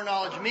not what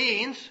foreknowledge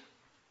means.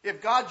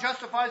 If God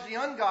justifies the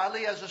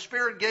ungodly, as the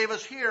Spirit gave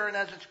us here, and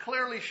as it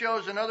clearly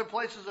shows in other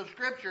places of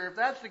Scripture, if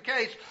that's the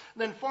case,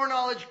 then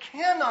foreknowledge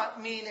cannot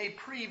mean a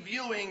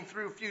previewing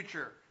through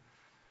future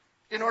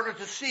in order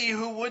to see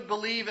who would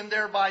believe and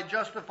thereby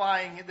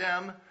justifying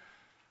them,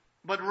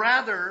 but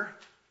rather,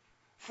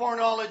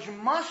 foreknowledge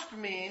must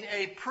mean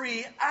a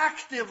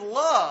pre-active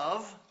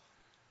love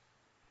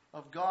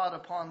of God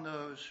upon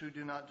those who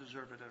do not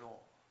deserve it at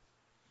all.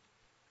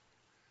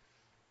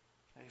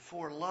 A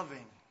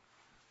foreloving.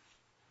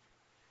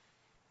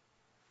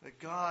 That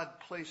God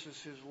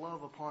places His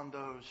love upon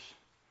those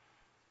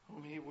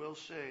whom He will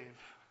save.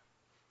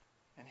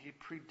 And He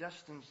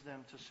predestines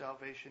them to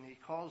salvation. He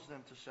calls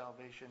them to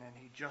salvation and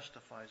He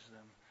justifies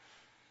them.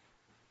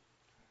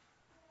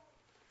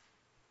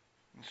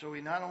 And so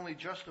He not only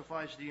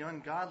justifies the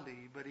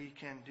ungodly, but He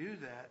can do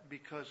that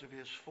because of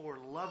His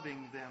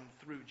foreloving them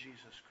through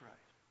Jesus Christ.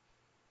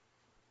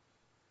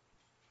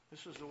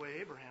 This is the way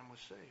Abraham was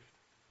saved.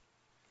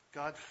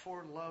 God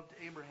foreloved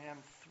Abraham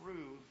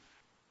through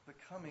the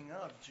coming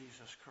of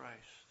Jesus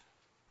Christ.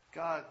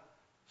 God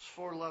is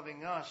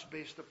foreloving us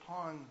based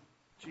upon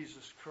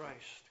Jesus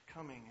Christ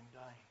coming and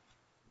dying.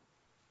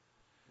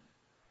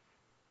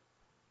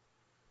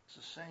 It's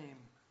the same.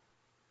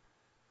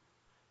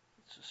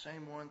 It's the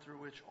same one through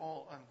which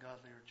all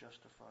ungodly are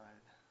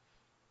justified.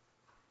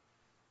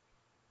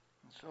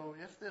 And so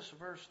if this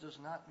verse does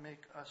not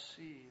make us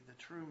see the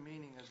true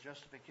meaning of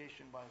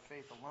justification by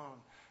faith alone,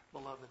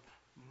 beloved,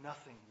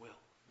 nothing will.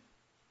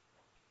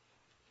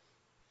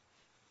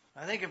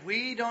 I think if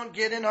we don't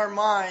get in our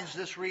minds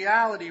this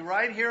reality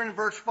right here in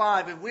verse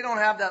 5, if we don't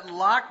have that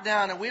locked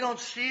down and we don't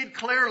see it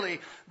clearly,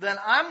 then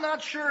I'm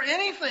not sure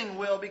anything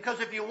will, because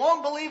if you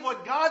won't believe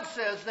what God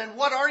says, then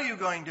what are you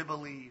going to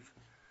believe?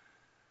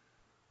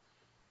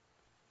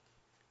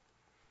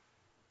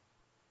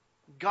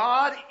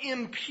 God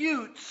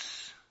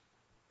imputes,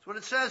 that's what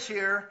it says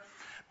here,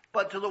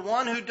 but to the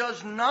one who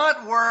does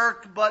not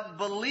work but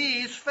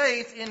believes,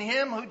 faith in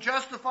Him who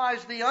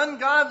justifies the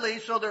ungodly,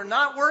 so they're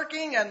not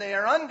working and they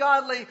are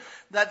ungodly,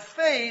 that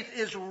faith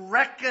is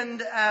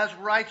reckoned as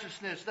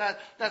righteousness.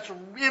 That's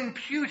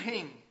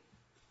imputing.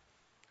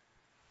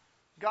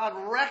 God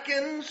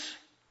reckons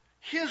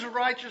His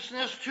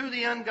righteousness to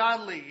the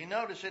ungodly. You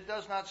notice it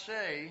does not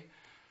say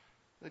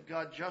that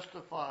God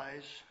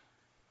justifies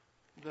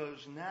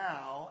those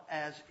now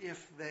as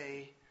if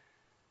they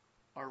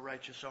are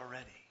righteous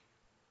already.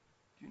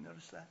 Do you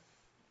notice that?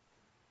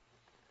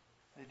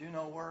 They do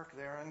no work,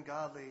 they are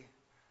ungodly,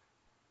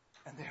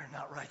 and they are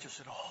not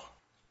righteous at all.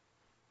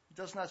 It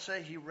does not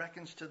say He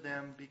reckons to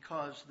them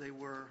because they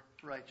were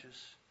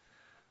righteous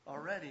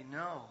already.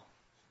 No.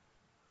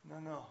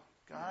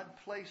 God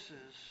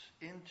places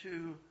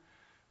into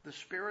the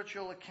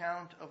spiritual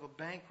account of a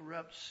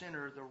bankrupt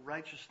sinner the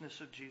righteousness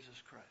of Jesus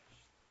Christ.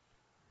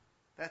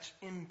 That's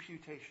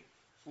imputation,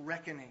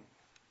 reckoning.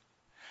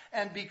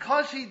 And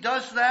because He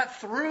does that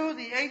through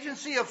the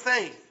agency of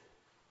faith,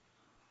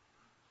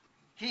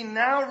 He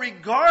now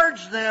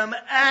regards them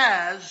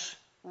as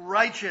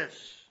righteous.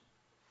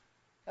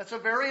 That's a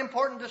very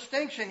important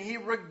distinction. He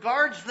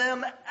regards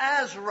them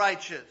as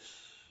righteous.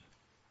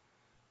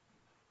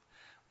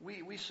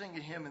 We sing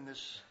a hymn in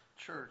this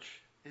church.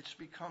 It's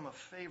become a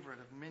favorite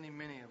of many,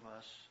 many of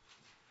us.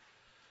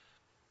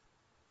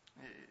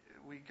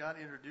 We got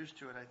introduced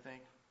to it, I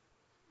think,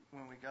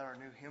 when we got our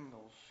new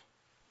hymnals.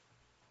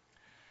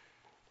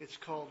 It's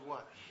called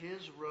what?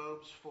 His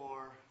Robes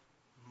for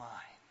Mine.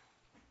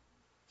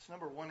 It's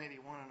number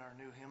 181 in our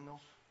new hymnal.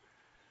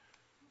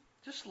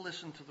 Just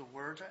listen to the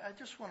words. I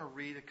just want to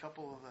read a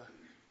couple of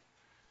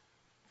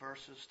the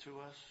verses to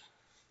us.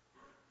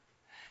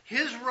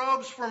 His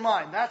robes for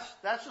mine.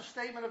 That's a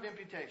statement of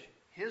imputation.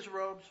 His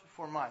robes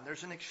for mine.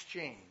 There's an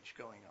exchange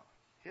going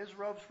on. His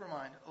robes for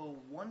mine. Oh,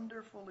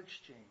 wonderful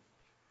exchange.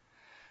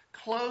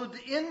 Clothed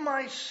in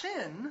my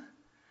sin,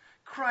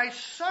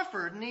 Christ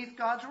suffered neath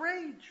God's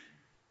rage.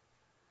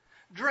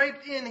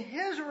 Draped in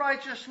his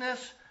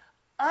righteousness,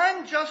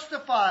 I'm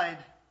justified.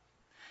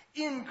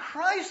 In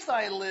Christ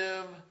I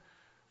live,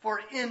 for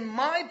in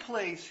my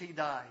place he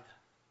died.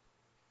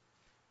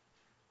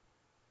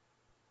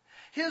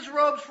 His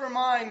robes for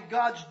mine,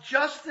 God's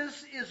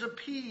justice is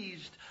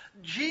appeased.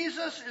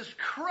 Jesus is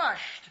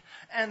crushed,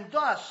 and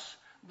thus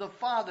the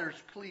Father's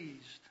pleased.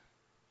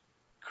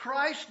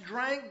 Christ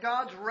drank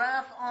God's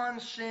wrath on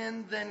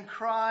sin, then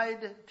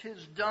cried,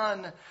 'Tis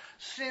done.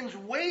 Sin's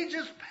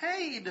wages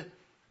paid,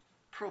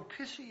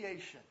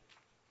 propitiation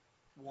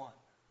won.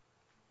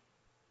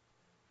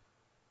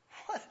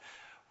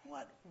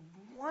 What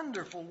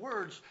wonderful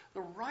words.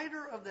 The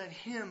writer of that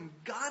hymn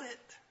got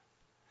it.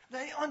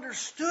 They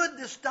understood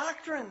this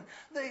doctrine.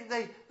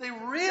 They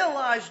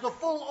realized the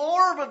full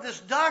orb of this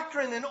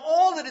doctrine and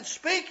all that it's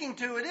speaking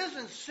to. It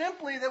isn't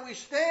simply that we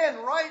stand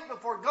right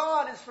before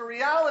God. It's the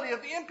reality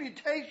of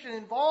imputation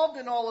involved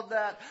in all of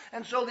that.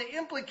 And so the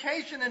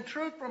implication and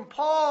truth from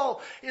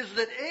Paul is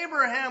that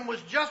Abraham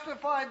was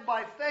justified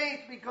by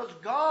faith because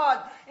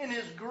God, in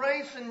his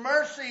grace and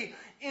mercy,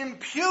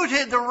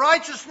 imputed the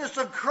righteousness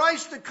of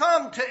Christ to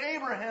come to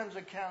Abraham's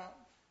account.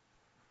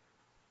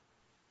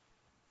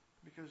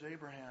 Because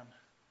Abraham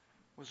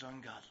was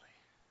ungodly.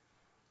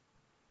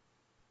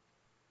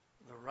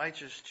 The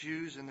righteous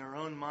Jews in their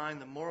own mind,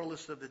 the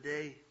moralists of the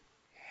day,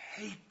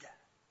 hate that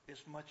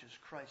as much as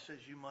Christ says,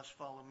 you must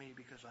follow me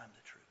because I'm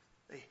the truth.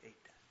 They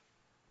hate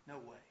that. No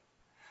way.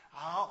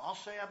 I'll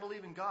say I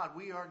believe in God.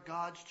 We are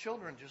God's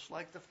children, just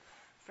like the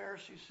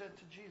Pharisees said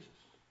to Jesus.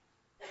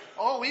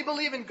 Oh, we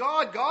believe in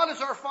God. God is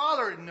our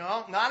Father.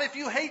 No, not if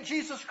you hate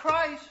Jesus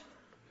Christ.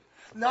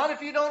 Not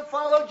if you don't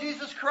follow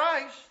Jesus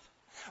Christ.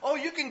 Oh,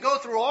 you can go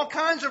through all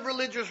kinds of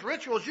religious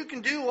rituals. You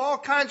can do all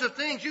kinds of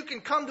things. You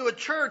can come to a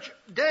church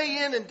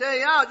day in and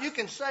day out. You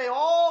can say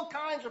all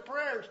kinds of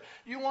prayers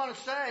you want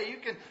to say. You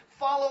can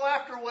follow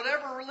after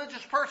whatever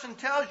religious person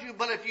tells you.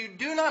 But if you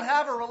do not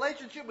have a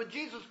relationship with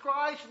Jesus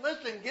Christ,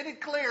 listen, get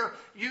it clear.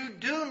 You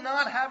do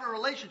not have a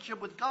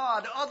relationship with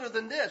God other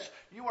than this.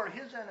 You are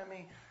his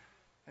enemy,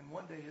 and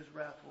one day his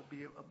wrath will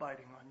be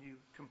abiding on you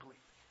completely.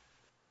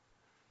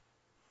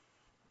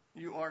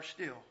 You are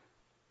still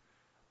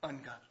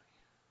ungodly.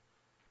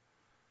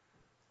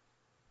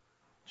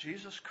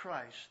 Jesus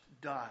Christ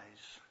dies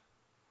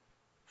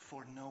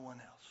for no one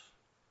else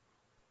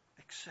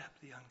except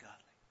the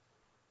ungodly.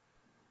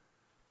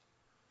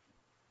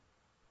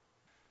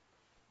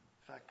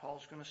 In fact,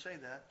 Paul's going to say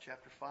that,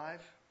 chapter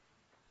 5.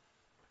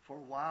 For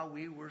while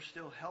we were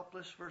still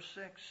helpless, verse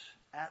 6,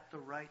 at the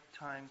right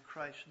time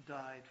Christ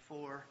died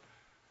for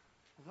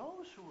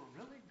those who were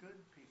really good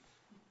people.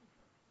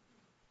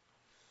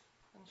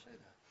 Doesn't say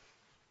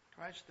that.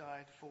 Christ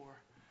died for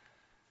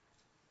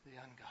the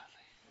ungodly.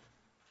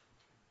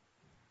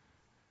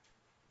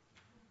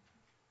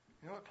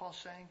 You know what Paul's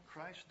saying?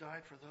 Christ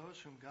died for those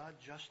whom God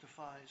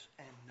justifies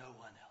and no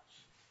one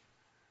else.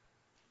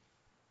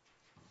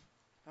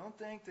 Don't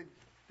think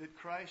that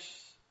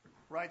Christ's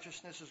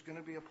righteousness is going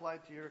to be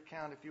applied to your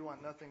account if you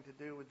want nothing to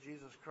do with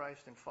Jesus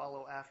Christ and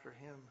follow after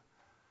him.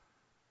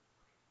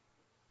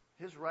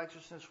 His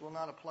righteousness will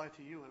not apply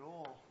to you at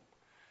all.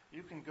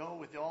 You can go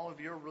with all of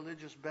your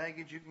religious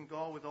baggage. You can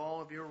go with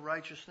all of your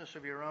righteousness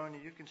of your own.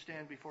 And you can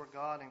stand before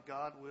God, and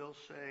God will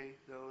say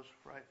those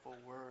frightful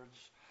words.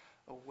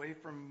 Away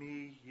from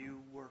me,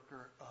 you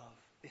worker of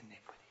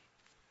iniquity.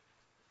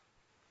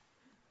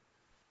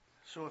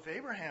 So if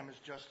Abraham is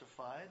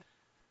justified,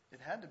 it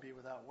had to be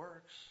without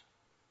works.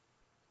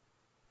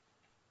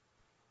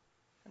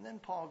 And then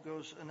Paul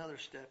goes another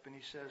step and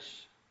he says,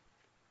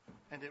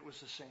 and it was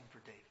the same for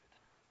David.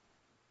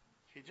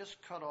 He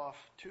just cut off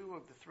 2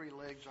 of the 3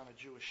 legs on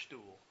a Jewish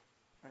stool,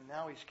 and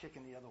now he's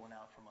kicking the other one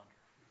out from under.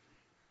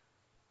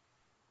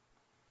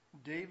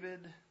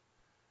 David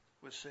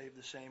was saved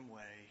the same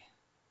way.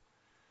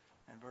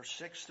 And verse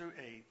 6 through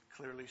 8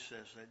 clearly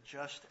says that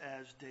just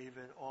as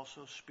David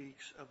also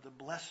speaks of the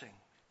blessing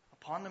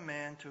upon the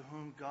man to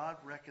whom God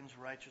reckons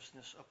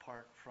righteousness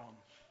apart from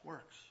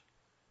works.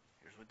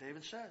 Here's what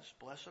David says.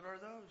 Blessed are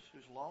those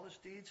whose lawless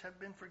deeds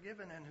have been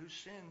forgiven and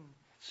whose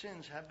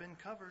sins have been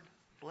covered.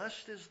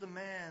 Blessed is the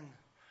man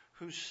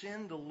whose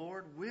sin the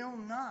Lord will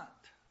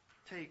not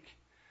take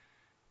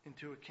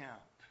into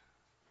account.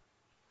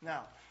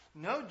 Now,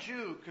 no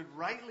Jew could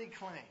rightly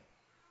claim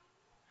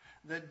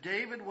that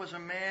David was a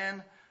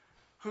man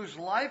whose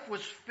life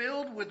was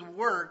filled with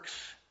works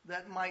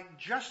that might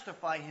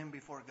justify him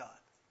before God.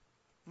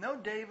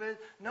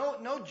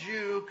 No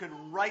Jew could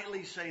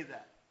rightly say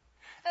that.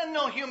 And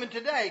no human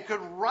today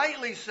could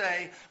rightly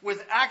say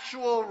with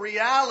actual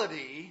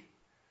reality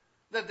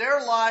that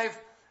their life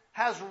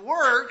has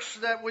works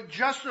that would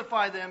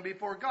justify them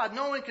before God.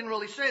 No one can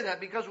really say that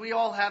because we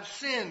all have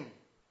sin.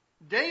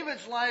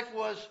 David's life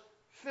was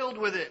filled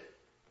with it.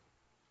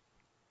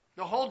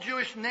 The whole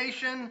Jewish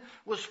nation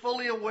was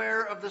fully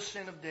aware of the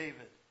sin of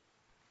David.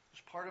 It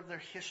was part of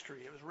their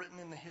history. It was written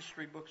in the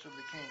history books of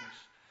the kings.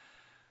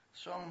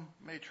 Some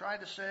may try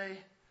to say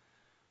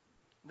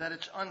that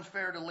it's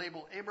unfair to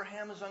label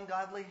Abraham as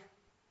ungodly.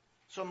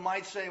 Some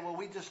might say, well,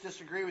 we just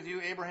disagree with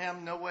you,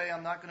 Abraham. No way,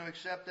 I'm not going to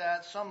accept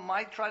that. Some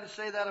might try to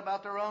say that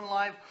about their own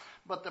life.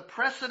 But the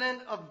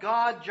precedent of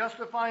God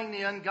justifying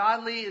the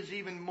ungodly is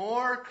even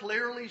more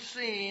clearly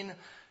seen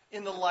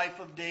in the life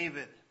of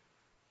David.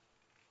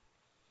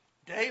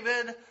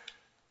 David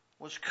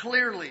was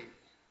clearly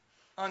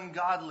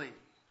ungodly.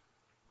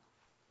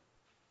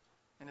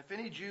 And if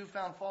any Jew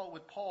found fault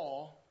with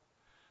Paul,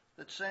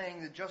 that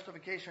saying that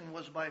justification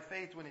was by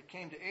faith when it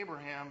came to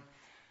Abraham,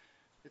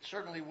 it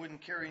certainly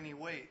wouldn't carry any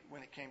weight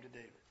when it came to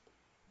David.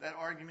 That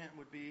argument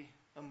would be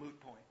a moot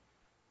point.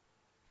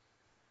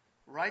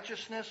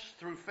 Righteousness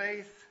through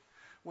faith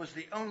was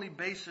the only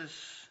basis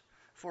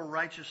for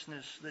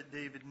righteousness that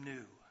David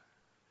knew.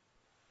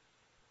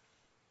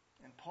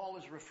 And Paul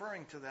is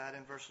referring to that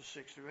in verses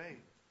 6 through 8.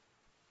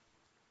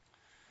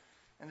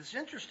 And it's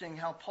interesting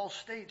how Paul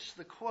states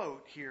the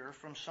quote here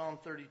from Psalm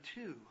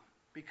 32,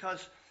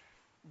 because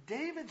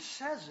David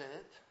says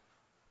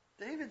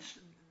it.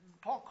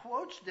 Paul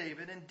quotes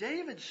David, and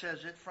David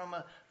says it from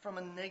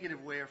a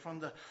negative way, or from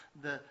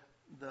the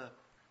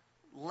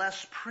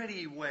less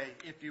pretty way,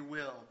 if you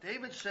will.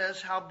 David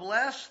says, "How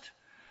blessed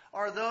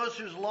are those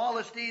whose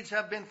lawless deeds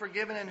have been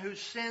forgiven and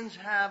whose sins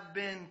have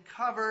been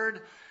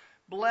covered.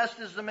 Blessed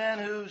is the man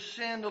whose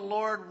sin the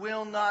Lord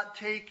will not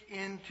take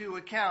into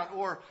account."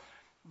 Or,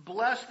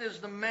 blessed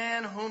is the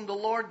man whom the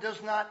Lord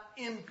does not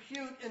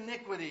impute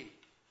iniquity.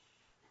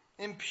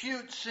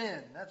 Impute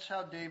sin. That's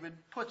how David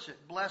puts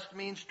it. Blessed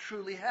means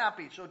truly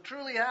happy. So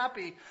truly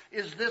happy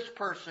is this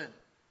person.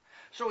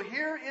 So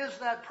here is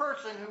that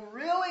person who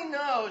really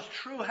knows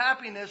true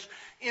happiness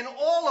in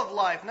all of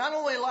life. Not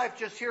only life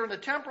just here in the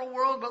temporal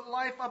world, but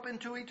life up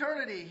into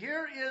eternity.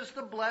 Here is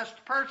the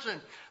blessed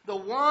person. The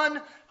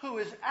one who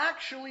is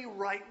actually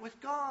right with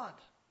God.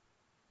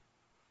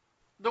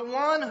 The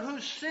one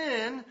whose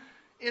sin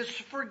is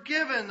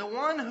forgiven. The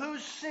one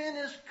whose sin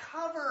is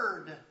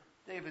covered,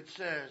 David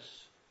says.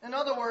 In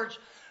other words,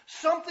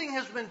 something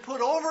has been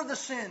put over the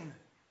sin.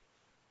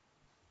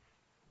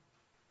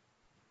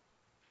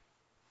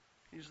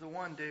 He's the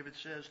one, David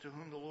says, to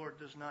whom the Lord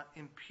does not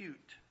impute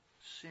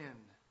sin.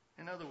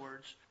 In other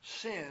words,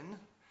 sin,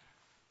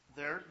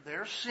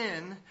 their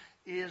sin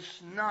is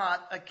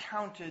not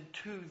accounted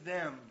to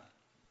them.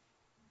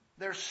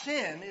 Their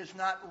sin is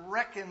not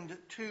reckoned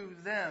to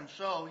them.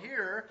 So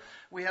here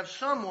we have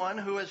someone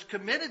who has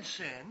committed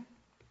sin.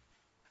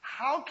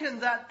 How can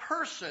that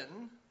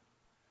person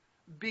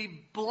be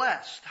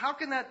blessed? How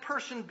can that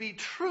person be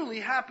truly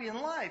happy in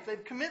life?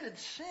 They've committed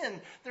sin.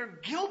 They're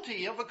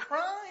guilty of a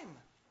crime,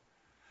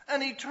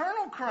 an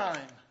eternal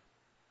crime.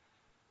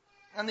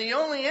 And the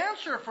only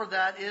answer for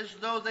that is,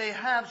 though they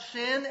have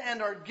sin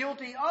and are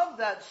guilty of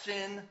that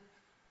sin,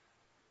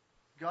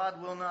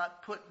 God will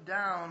not put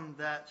down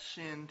that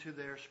sin to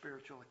their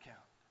spiritual account.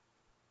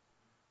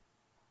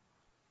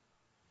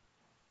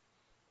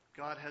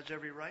 God has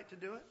every right to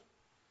do it.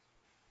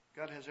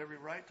 God has every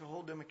right to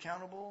hold them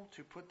accountable,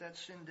 to put that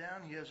sin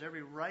down. He has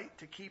every right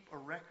to keep a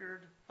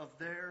record of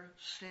their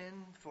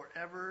sin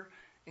forever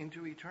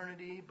into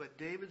eternity. But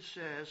David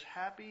says,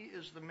 happy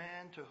is the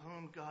man to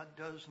whom God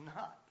does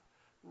not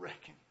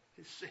reckon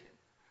his sin.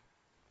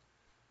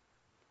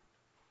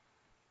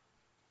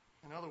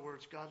 In other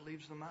words, God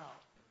leaves them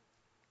out.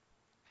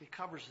 He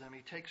covers them.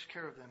 He takes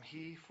care of them.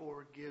 He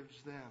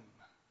forgives them.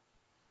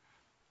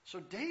 So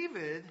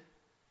David,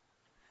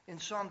 in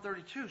Psalm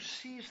 32,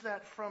 sees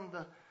that from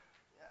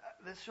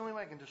that's the only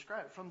way I can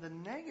describe it, from the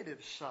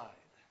negative side.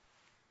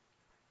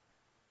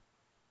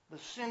 The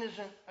sin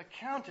isn't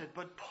accounted,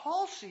 but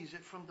Paul sees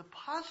it from the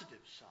positive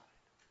side.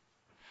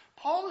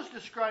 Paul is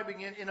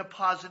describing it in a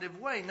positive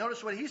way.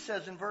 Notice what he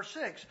says in verse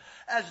 6.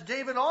 As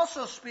David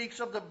also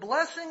speaks of the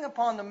blessing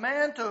upon the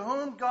man to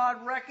whom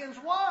God reckons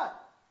what?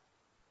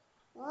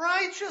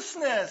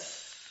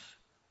 Righteousness.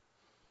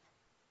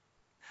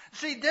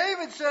 See,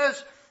 David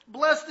says,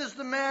 blessed is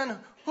the man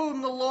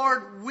whom the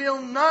Lord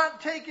will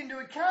not take into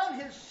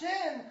account his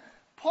sin.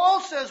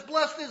 Paul says,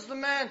 blessed is the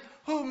man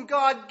whom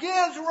God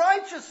gives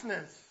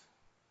righteousness.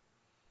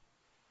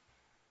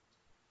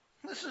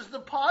 This is the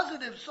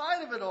positive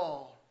side of it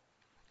all.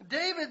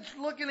 David's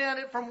looking at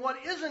it from what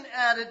isn't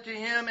added to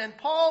him, and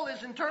Paul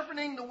is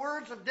interpreting the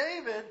words of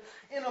David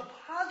in a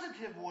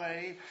positive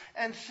way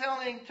and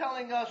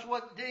telling us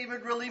what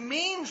David really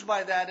means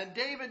by that. And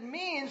David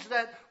means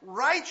that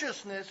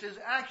righteousness is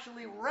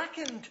actually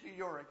reckoned to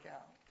your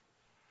account.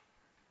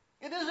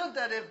 It isn't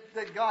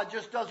that God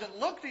just doesn't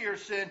look to your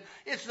sin,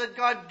 it's that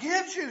God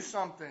gives you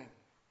something.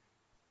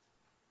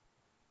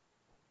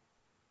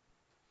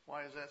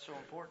 Why is that so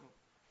important?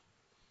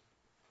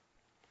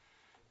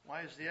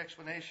 Why is the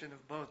explanation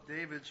of both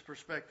David's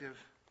perspective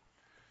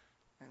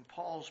and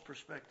Paul's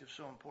perspective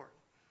so important?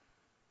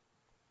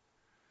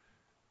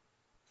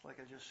 Like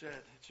I just said,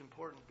 it's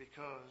important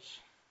because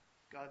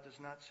God does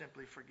not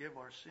simply forgive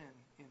our sin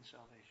in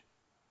salvation.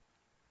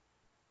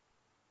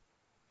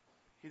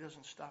 He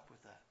doesn't stop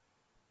with that.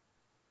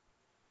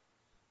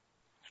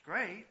 It's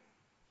great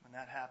when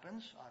that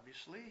happens,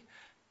 obviously.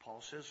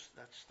 Paul says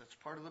that's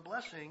part of the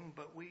blessing,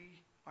 but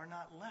we are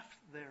not left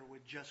there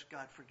with just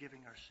God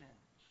forgiving our sins.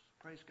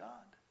 Praise God.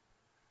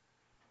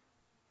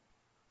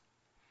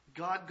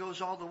 God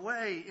goes all the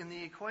way in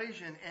the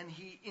equation, and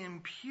He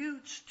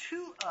imputes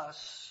to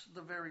us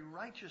the very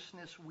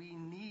righteousness we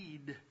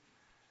need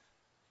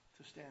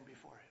to stand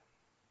before Him.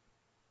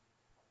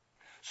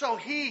 So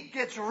He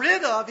gets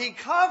rid of, He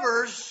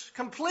covers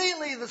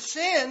completely the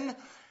sin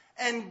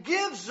and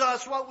gives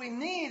us what we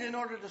need in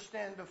order to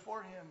stand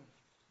before Him.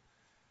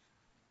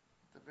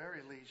 At the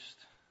very least,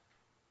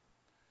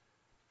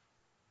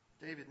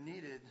 David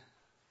needed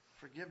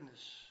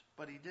forgiveness,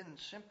 but he didn't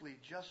simply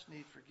just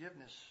need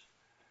forgiveness.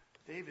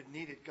 David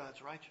needed God's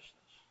righteousness.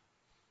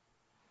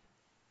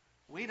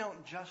 We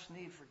don't just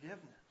need forgiveness.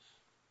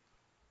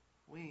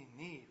 We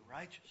need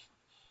righteousness.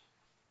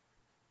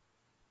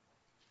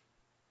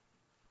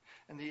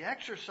 And the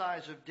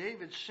exercise of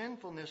David's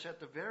sinfulness at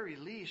the very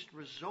least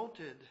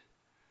resulted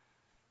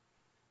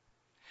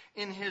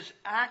in his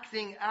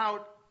acting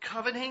out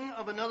coveting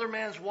of another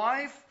man's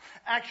wife,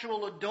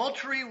 actual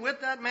adultery with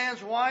that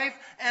man's wife,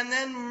 and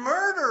then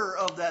murder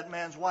of that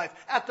man's wife,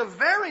 at the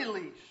very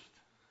least.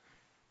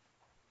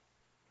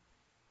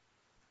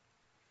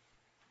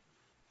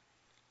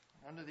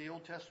 Under the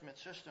Old Testament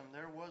system,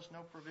 there was no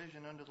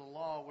provision under the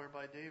law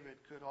whereby David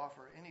could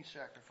offer any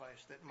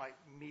sacrifice that might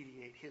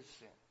mediate his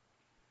sin.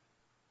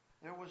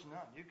 There was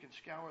none. You can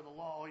scour the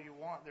law all you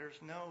want. There's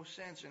no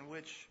sense in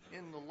which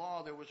in the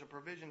law there was a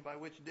provision by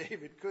which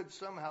David could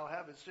somehow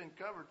have his sin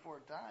covered for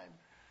a time.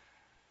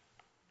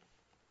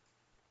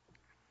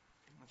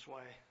 That's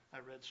why I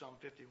read Psalm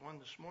 51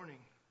 this morning.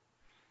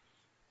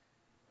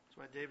 That's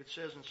why David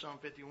says in Psalm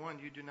 51,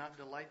 "You do not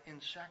delight in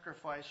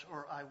sacrifice,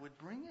 or I would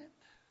bring it.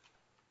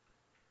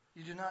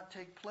 You do not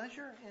take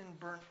pleasure in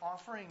burnt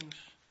offerings.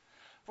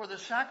 For the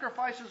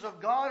sacrifices of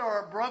God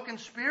are a broken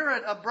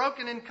spirit, a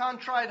broken and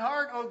contrite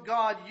heart, O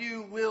God,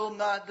 you will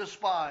not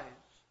despise."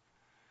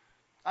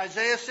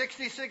 Isaiah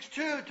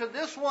 66:2, "To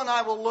this one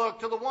I will look,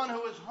 to the one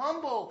who is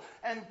humble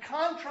and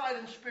contrite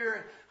in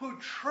spirit, who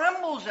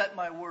trembles at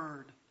my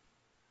word."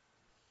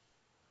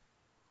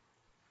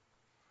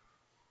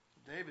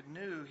 David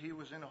knew he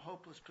was in a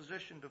hopeless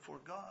position before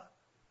God.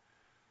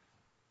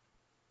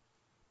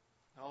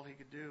 All he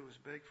could do was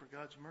beg for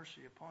God's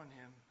mercy upon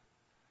him.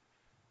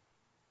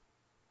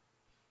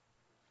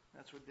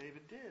 That's what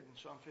David did in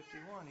Psalm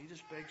 51. He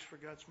just begs for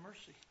God's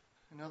mercy.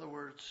 In other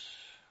words,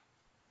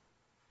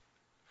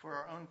 for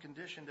our own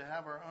condition, to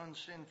have our own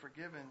sin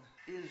forgiven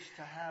is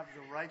to have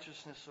the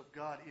righteousness of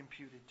God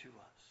imputed to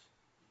us.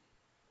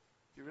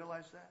 You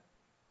realize that?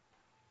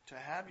 To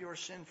have your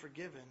sin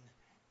forgiven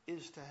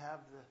is to have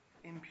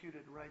the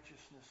imputed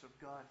righteousness of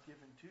God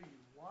given to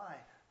you. Why?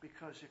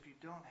 Because if you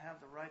don't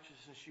have the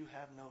righteousness, you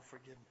have no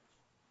forgiveness.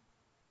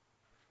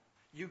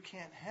 You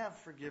can't have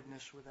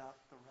forgiveness without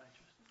the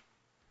righteousness.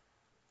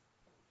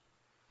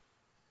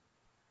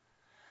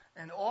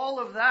 And all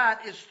of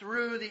that is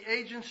through the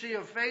agency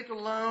of faith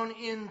alone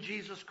in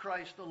Jesus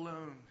Christ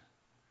alone.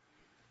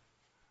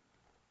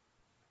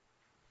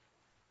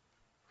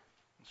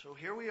 And so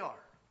here we are.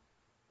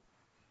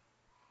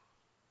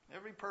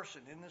 Every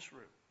person in this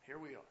room, here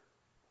we are.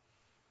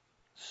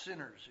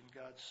 Sinners in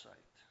God's sight.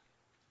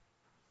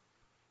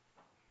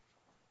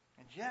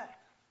 And yet,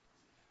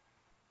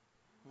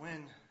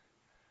 when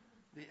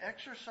the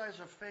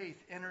exercise of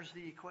faith enters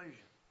the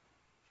equation,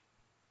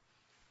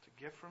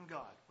 gift from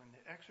God. When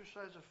the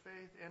exercise of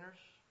faith enters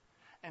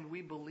and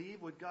we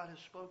believe what God has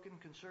spoken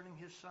concerning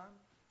His Son,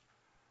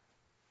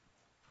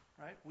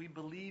 right? We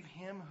believe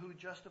Him who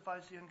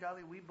justifies the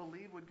ungodly. We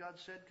believe what God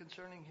said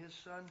concerning His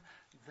Son.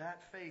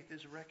 That faith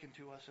is reckoned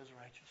to us as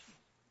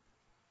righteousness.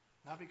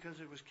 Not because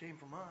it came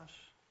from us,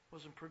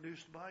 wasn't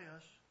produced by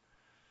us.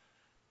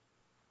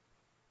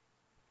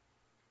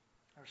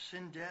 Our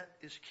sin debt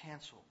is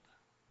canceled.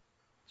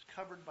 It's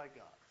covered by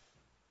God.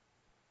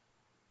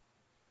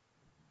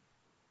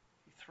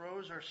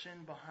 Throws our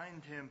sin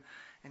behind Him,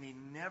 and He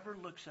never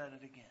looks at it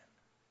again.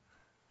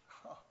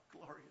 Oh,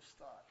 glorious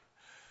thought.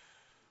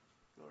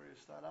 Glorious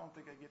thought. I don't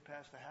think I get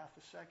past a half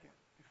a second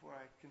before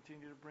I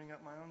continue to bring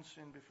up my own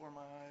sin before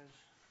my eyes.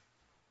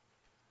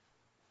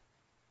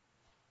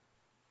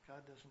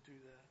 God doesn't do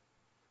that.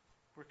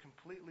 We're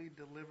completely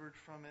delivered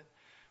from it.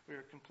 We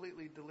are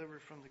completely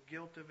delivered from the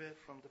guilt of it,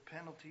 from the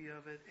penalty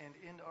of it, and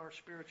in our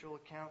spiritual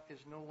account is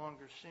no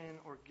longer sin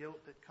or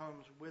guilt that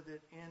comes with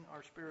it. In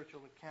our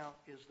spiritual account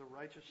is the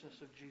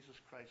righteousness of Jesus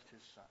Christ,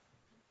 his Son.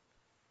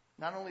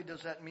 Not only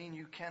does that mean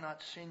you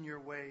cannot sin your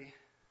way,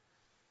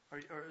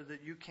 or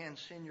that you can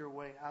sin your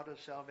way out of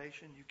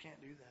salvation, you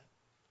can't do that.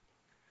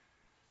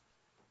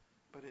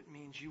 But it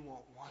means you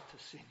won't want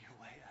to sin your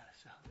way out of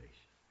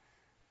salvation.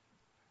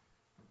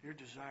 Your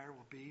desire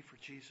will be for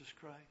Jesus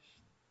Christ.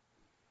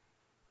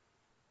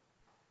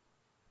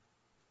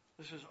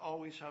 This is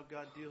always how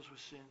God deals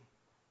with sin.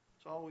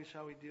 It's always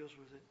how he deals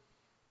with it.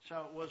 It's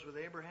how it was with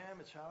Abraham.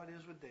 It's how it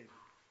is with David.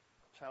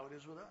 It's how it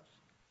is with us.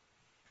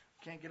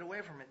 Can't get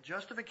away from it.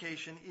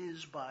 Justification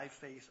is by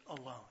faith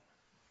alone.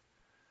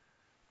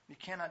 You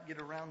cannot get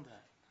around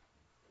that.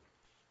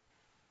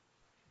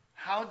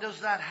 How does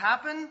that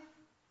happen?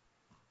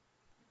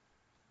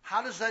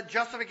 How does that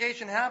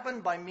justification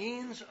happen? By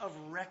means of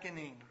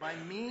reckoning, by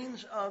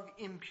means of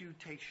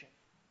imputation.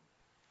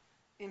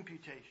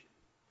 Imputation,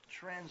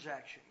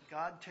 transaction.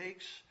 God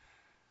takes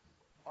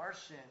our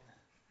sin,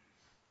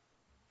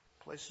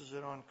 places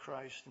it on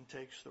Christ, and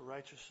takes the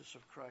righteousness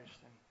of Christ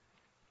and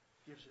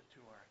gives it to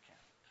our account.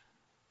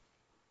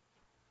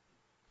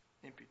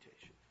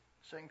 Imputation.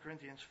 2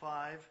 Corinthians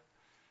 5,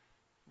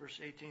 verse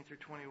 18 through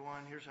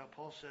 21. Here's how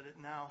Paul said it.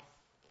 Now,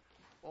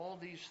 all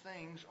these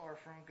things are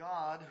from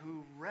God,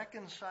 who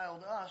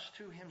reconciled us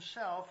to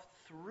himself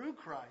through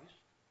Christ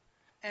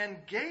and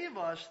gave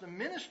us the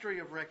ministry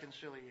of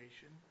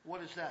reconciliation.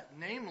 What is that?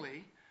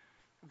 Namely,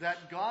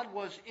 that God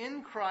was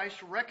in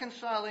Christ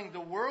reconciling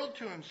the world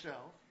to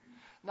himself,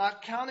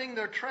 not counting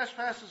their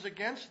trespasses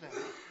against them.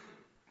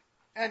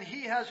 And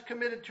he has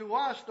committed to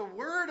us the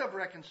word of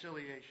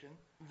reconciliation.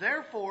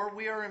 Therefore,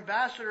 we are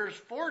ambassadors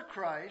for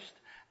Christ,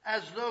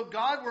 as though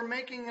God were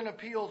making an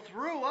appeal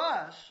through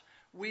us.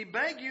 We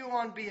beg you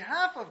on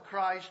behalf of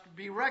Christ,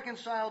 be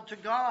reconciled to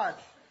God.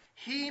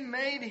 He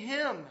made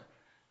him,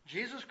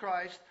 Jesus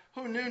Christ,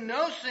 who knew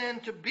no sin,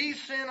 to be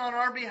sin on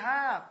our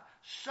behalf,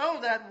 so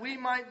that we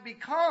might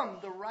become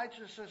the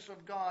righteousness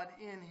of God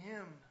in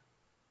him.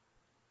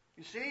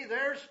 You see,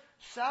 there's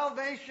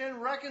salvation,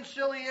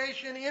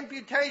 reconciliation,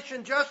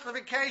 imputation,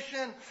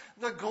 justification,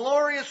 the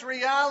glorious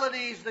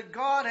realities that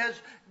God has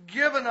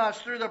given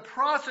us through the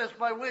process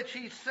by which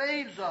he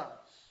saves us.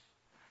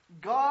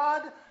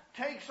 God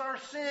takes our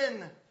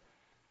sin,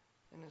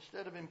 and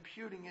instead of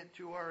imputing it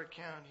to our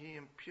account, he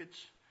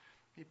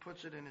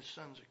puts it in his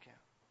Son's account.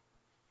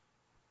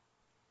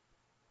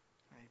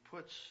 And he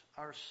puts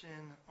our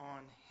sin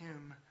on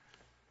him.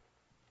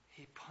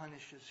 He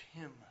punishes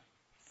him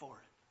for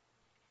it.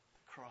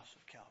 The cross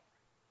of Calvary.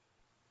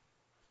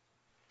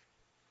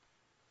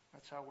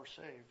 That's how we're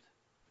saved.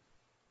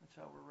 That's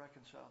how we're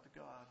reconciled to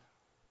God.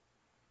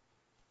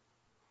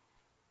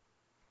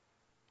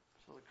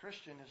 So the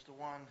Christian is the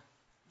one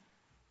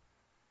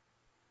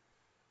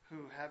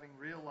who, having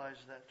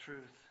realized that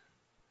truth,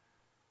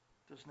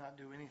 does not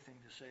do anything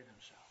to save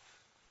himself.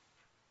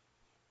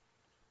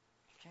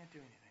 He can't do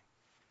anything.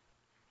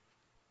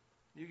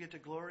 You get to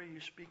glory, you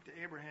speak to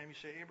Abraham, you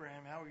say,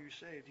 Abraham, how were you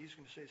saved? He's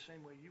going to say the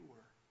same way you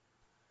were.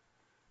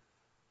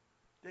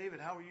 David,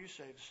 how were you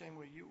saved? The same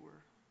way you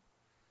were.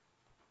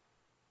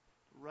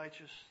 The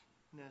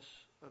righteousness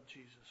of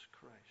Jesus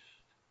Christ.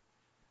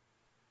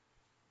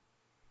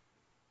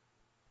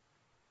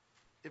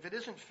 If it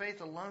isn't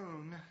faith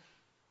alone,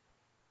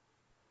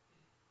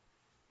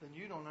 then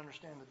you don't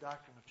understand the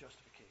doctrine of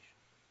justification.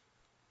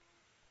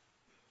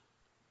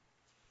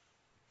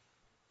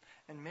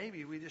 And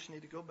maybe we just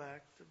need to go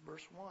back to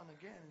verse 1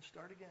 again and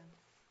start again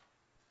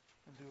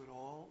and do it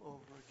all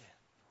over again.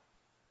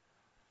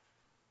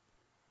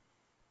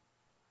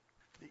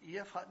 The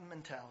E.F. Hutton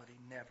mentality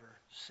never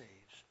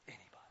saves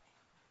anybody.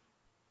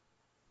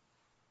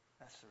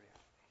 That's the reality.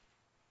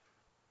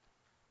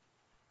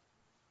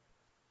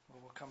 Well,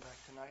 we'll come back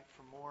tonight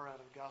for more out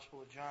of the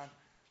Gospel of John.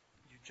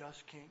 You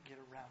just can't get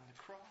around the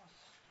cross.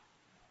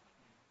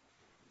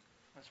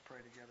 Let's pray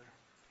together.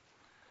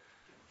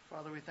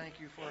 Father, we thank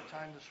you for our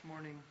time this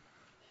morning.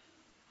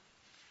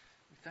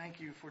 We thank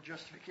you for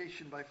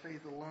justification by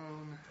faith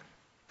alone.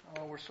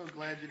 Oh, we're so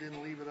glad you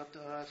didn't leave it up to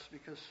us,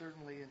 because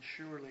certainly and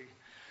surely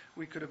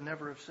we could have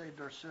never have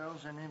saved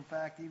ourselves. And in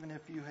fact, even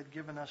if you had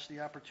given us the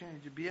opportunity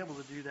to be able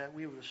to do that,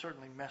 we would have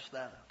certainly messed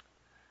that up.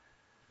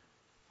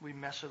 We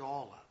mess it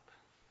all up.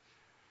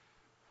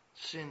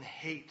 Sin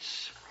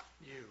hates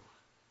you,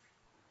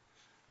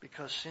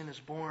 because sin is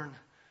born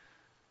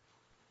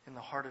in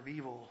the heart of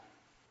evil.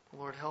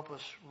 Lord, help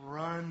us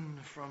run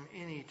from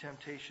any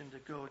temptation to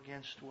go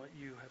against what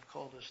you have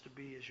called us to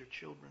be as your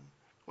children.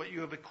 What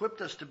you have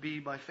equipped us to be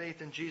by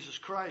faith in Jesus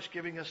Christ,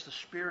 giving us the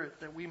Spirit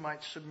that we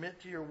might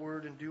submit to your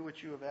word and do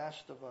what you have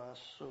asked of us,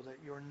 so that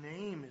your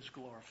name is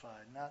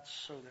glorified, not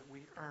so that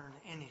we earn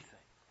anything.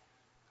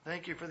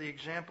 Thank you for the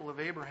example of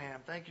Abraham.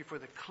 Thank you for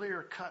the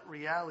clear-cut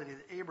reality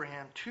that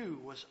Abraham, too,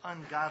 was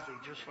ungodly,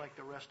 just like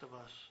the rest of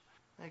us.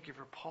 Thank you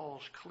for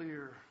Paul's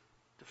clear,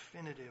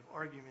 definitive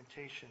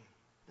argumentation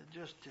that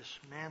just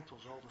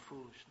dismantles all the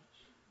foolishness.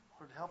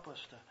 Lord, help us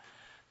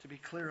to be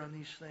clear on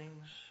these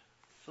things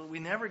so that we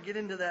never get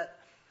into that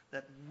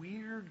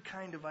weird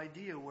kind of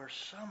idea where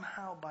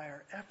somehow by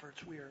our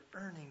efforts we are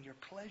earning your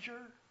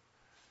pleasure.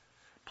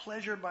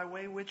 Pleasure by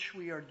way which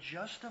we are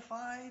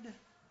justified.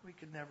 We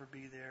could never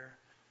be there.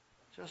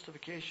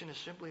 Justification is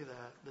simply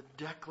that, the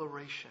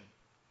declaration.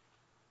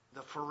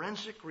 The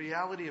forensic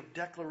reality of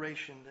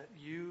declaration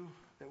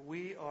that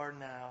we are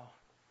now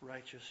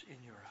righteous in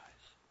your eyes.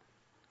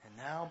 And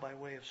now by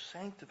way of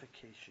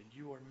sanctification,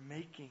 you are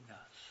making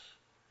us,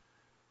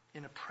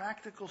 in a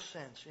practical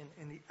sense,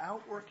 in the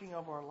outworking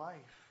of our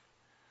life,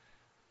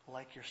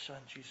 like your Son,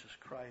 Jesus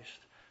Christ,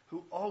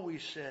 who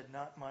always said,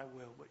 not my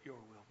will, but your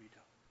will be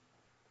done.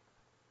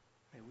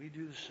 May we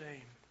do the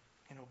same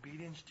in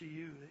obedience to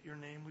you, that your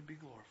name would be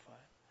glorified.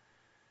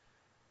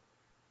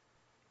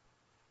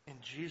 In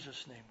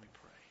Jesus' name we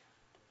pray.